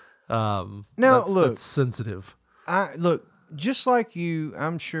word. Now, that's sensitive. Look, just like you,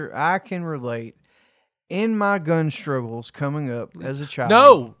 I'm sure I can relate. In my gun struggles coming up as a child.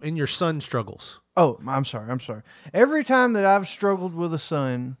 No, in your son struggles. Oh, I'm sorry. Every time that I've struggled with a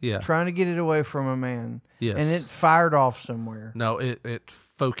son, Yeah. trying to get it away from a man, Yes. and it fired off somewhere. No, it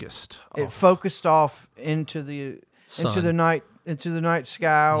focused. It focused off into the night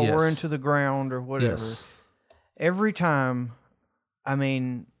sky or Yes. into the ground or whatever. Yes. Every time, I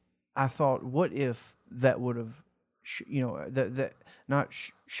mean, I thought, what if that would have, shot.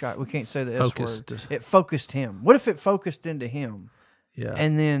 We can't say the Focused. S word. It focused him. What if it focused into him? Yeah.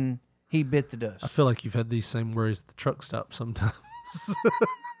 And then he bit the dust. I feel like you've had these same worries at the truck stop sometimes.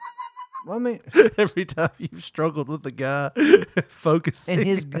 I mean, every time you've struggled with the guy focusing and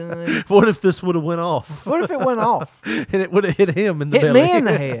his gun. What if this would have went off? What if it went off and it would have hit him in the hit belly? Hit me in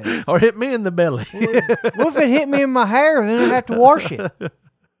the head, or hit me in the belly. What if it hit me in my hair? Then I'd have to wash it.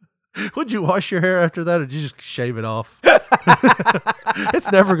 Would you wash your hair after that, or did you just shave it off?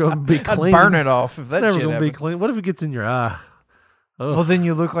 It's never going to be clean. I'd burn it off if that It's never shit going to be happened. clean. What if it gets in your eye? Ugh. Well, then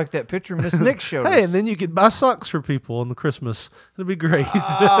you look like that picture Miss Nick showed us. Hey, and then you could buy socks for people on the Christmas. It'd be great.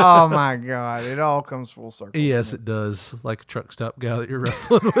 Oh my God! It all comes full circle. Yes, it does. Like a truck stop guy that you're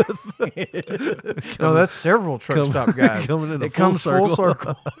wrestling with. No, that's several truck stop guys. Coming in it comes full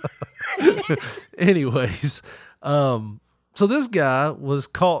circle. Anyways, so this guy was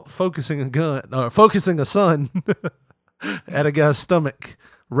caught focusing a son at a guy's stomach,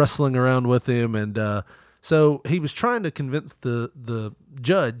 wrestling around with him, and so he was trying to convince the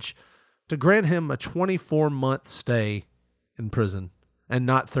judge to grant him a 24-month stay in prison and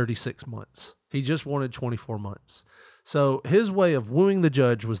not 36 months. He just wanted 24 months. So his way of wooing the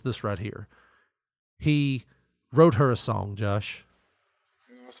judge was this right here. He wrote her a song, Josh.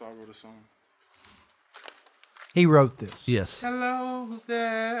 I wrote a song. He wrote this. Yes. Hello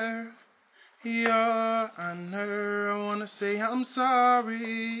there, Your Honor. I want to say I'm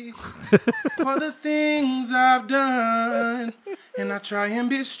sorry for the things I've done, and I try and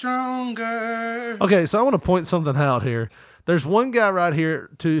be stronger. Okay, so I want to point something out here. There's one guy right here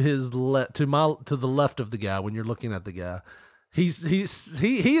to his to the left of the guy when you're looking at the guy. He is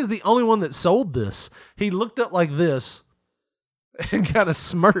the only one that sold this. He looked up like this and kind of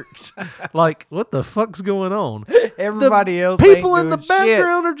smirked, like, what the fuck's going on? Everybody else, people ain't in the doing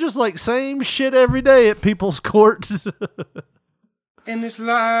background are just like same shit every day at people's court. In this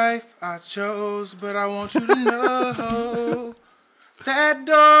life I chose, but I want you to know that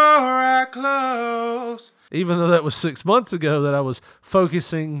door I closed. Even though that was 6 months ago that I was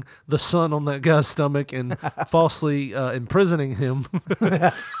focusing the sun on that guy's stomach and falsely imprisoning him.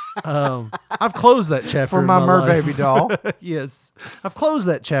 I've closed that chapter for in my life. Merbaby doll. Yes, I've closed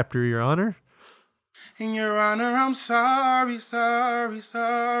that chapter, Your Honor. In Your Honor, I'm sorry, sorry,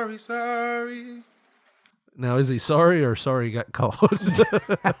 sorry, sorry. Now, is he sorry or sorry he got caught?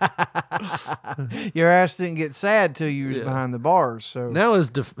 Your ass didn't get sad till you was behind the bars. So now his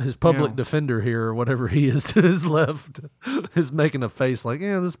public defender here, or whatever he is to his left, is making a face like,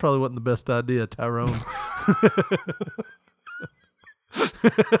 yeah, this probably wasn't the best idea, Tyrone.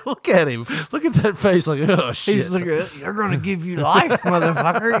 Look at him. Look at that face like, oh, shit. He's looking, they're going to give you life,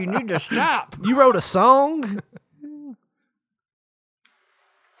 motherfucker. You need to stop. You wrote a song?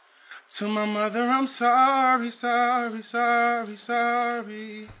 To my mother, I'm sorry, sorry, sorry,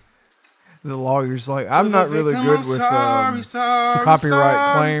 sorry. The lawyer's like, I'm not really good with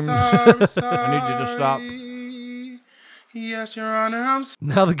copyright claims. I need you to stop. Yes, Your Honor,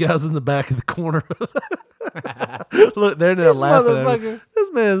 now the guy's in the back of the corner. Look, they're now laughing at him.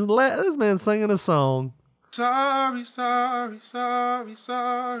 This man's singing a song. Sorry, sorry, sorry,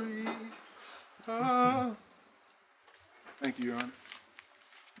 sorry. Oh. Thank you, Your Honor.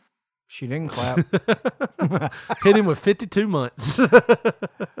 She didn't clap. Hit him with 52 months.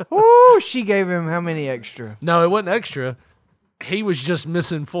 Ooh, she gave him how many extra? No, it wasn't extra. He was just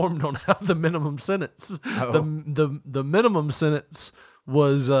misinformed on how the minimum sentence. Oh. The minimum sentence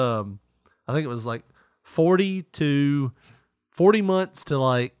was I think it was like 40 months to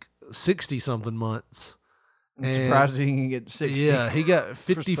like 60 something months. I'm surprised he didn't get 60. Yeah, he got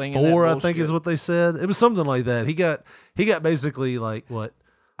 54, I think is what they said. It was something like that. He got basically like what?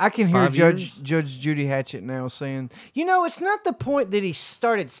 I can hear Judge Judy Hatchett now saying, you know, it's not the point that he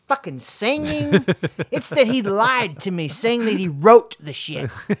started fucking singing. It's that he lied to me saying that he wrote the shit.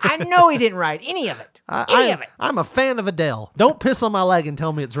 I know he didn't write any of it. I'm a fan of Adele. Don't piss on my leg and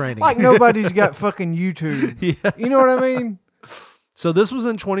tell me it's raining. Like nobody's got fucking YouTube. Yeah. You know what I mean? So this was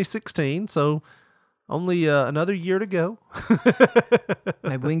in 2016, so only another year to go.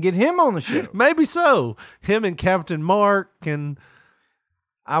 Maybe we can get him on the show. Maybe so. Him and Captain Mark and...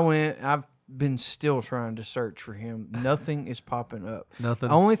 I've been still trying to search for him. Nothing is popping up. Nothing.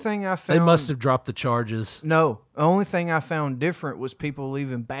 Only thing I found... They must have dropped the charges. No. The only thing I found different was people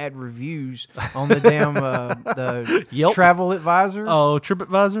leaving bad reviews on the damn the Yelp? Travel Advisor. Oh,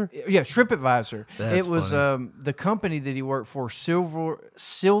 TripAdvisor? Yeah, TripAdvisor. That's it was funny. The company that he worked for, Silver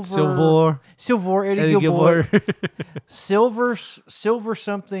Eddie Gilmore. Silver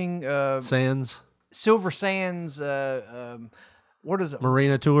something Sands. Silver Sands what is it?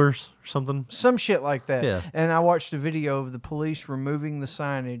 Marina Tours or something? Some shit like that. Yeah. And I watched a video of the police removing the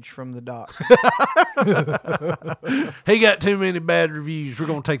signage from the dock. He got too many bad reviews. We're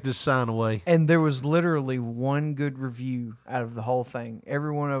going to take this sign away. And there was literally one good review out of the whole thing.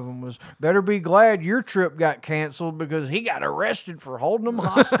 Every one of them was, better be glad your trip got canceled because he got arrested for holding them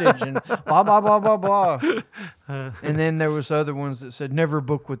hostage and blah, blah, blah, blah, blah. And then there was other ones that said, never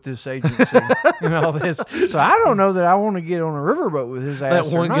book with this agency and all this. So I don't know that I want to get on a riverboat with his ass.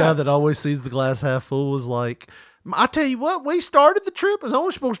 That one guy that always sees the glass half full was like, I tell you what, we started the trip. It was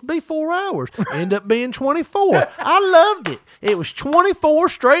only supposed to be 4 hours. Ended up being 24. I loved it. It was 24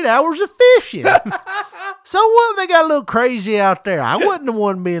 straight hours of fishing. So what? They got a little crazy out there. I wasn't the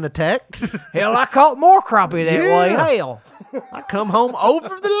one being attacked. Hell, I caught more crappie that way. Hell. I come home over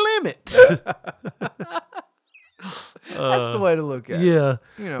the limit. That's the way to look at it. Yeah.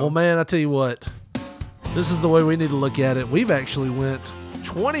 You know. Well, man, I tell you what. This is the way we need to look at it. We've actually went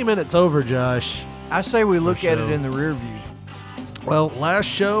 20 minutes over, Josh. I say we look at it in the rear view. Well, last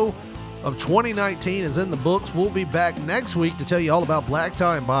show of 2019 is in the books. We'll be back next week to tell you all about Black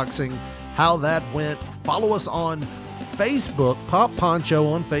Time Boxing, how that went. Follow us on Facebook, Pop Poncho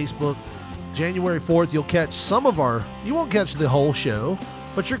on Facebook. January 4th, you'll catch some of you won't catch the whole show,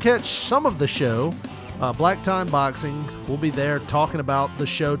 but you'll catch some of the show. Black Time Boxing, we'll be there talking about the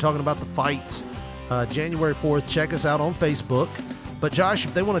show, talking about the fights. January 4th, check us out on Facebook. But Josh,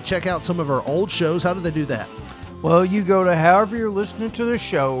 if they want to check out some of our old shows, how do they do that? Well, you go to however you're listening to the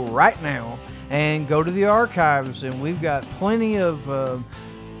show right now and go to the archives, and we've got plenty of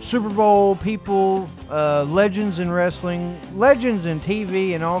Super Bowl people, legends in wrestling, legends in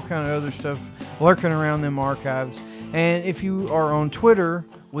TV, and all kind of other stuff lurking around them archives. And if you are on Twitter,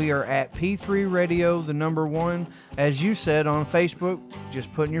 we are at P3 Radio, the number 1. As you said on Facebook,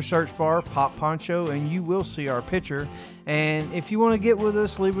 just put in your search bar, Pop Poncho, and you will see our picture. And if you want to get with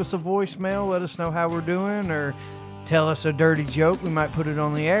us, leave us a voicemail, let us know how we're doing, or tell us a dirty joke. We might put it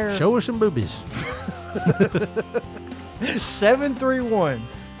on the air. Show us some boobies.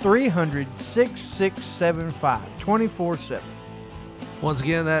 731-300-6675, 24/7. Once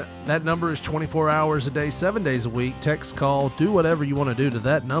again, that number is 24 hours a day, 7 days a week. Text, call, do whatever you want to do to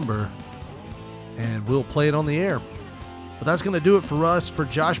that number, and we'll play it on the air. But that's going to do it for us. For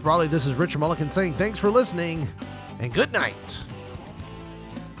Josh Brawley, this is Richard Mulligan saying thanks for listening, and good night.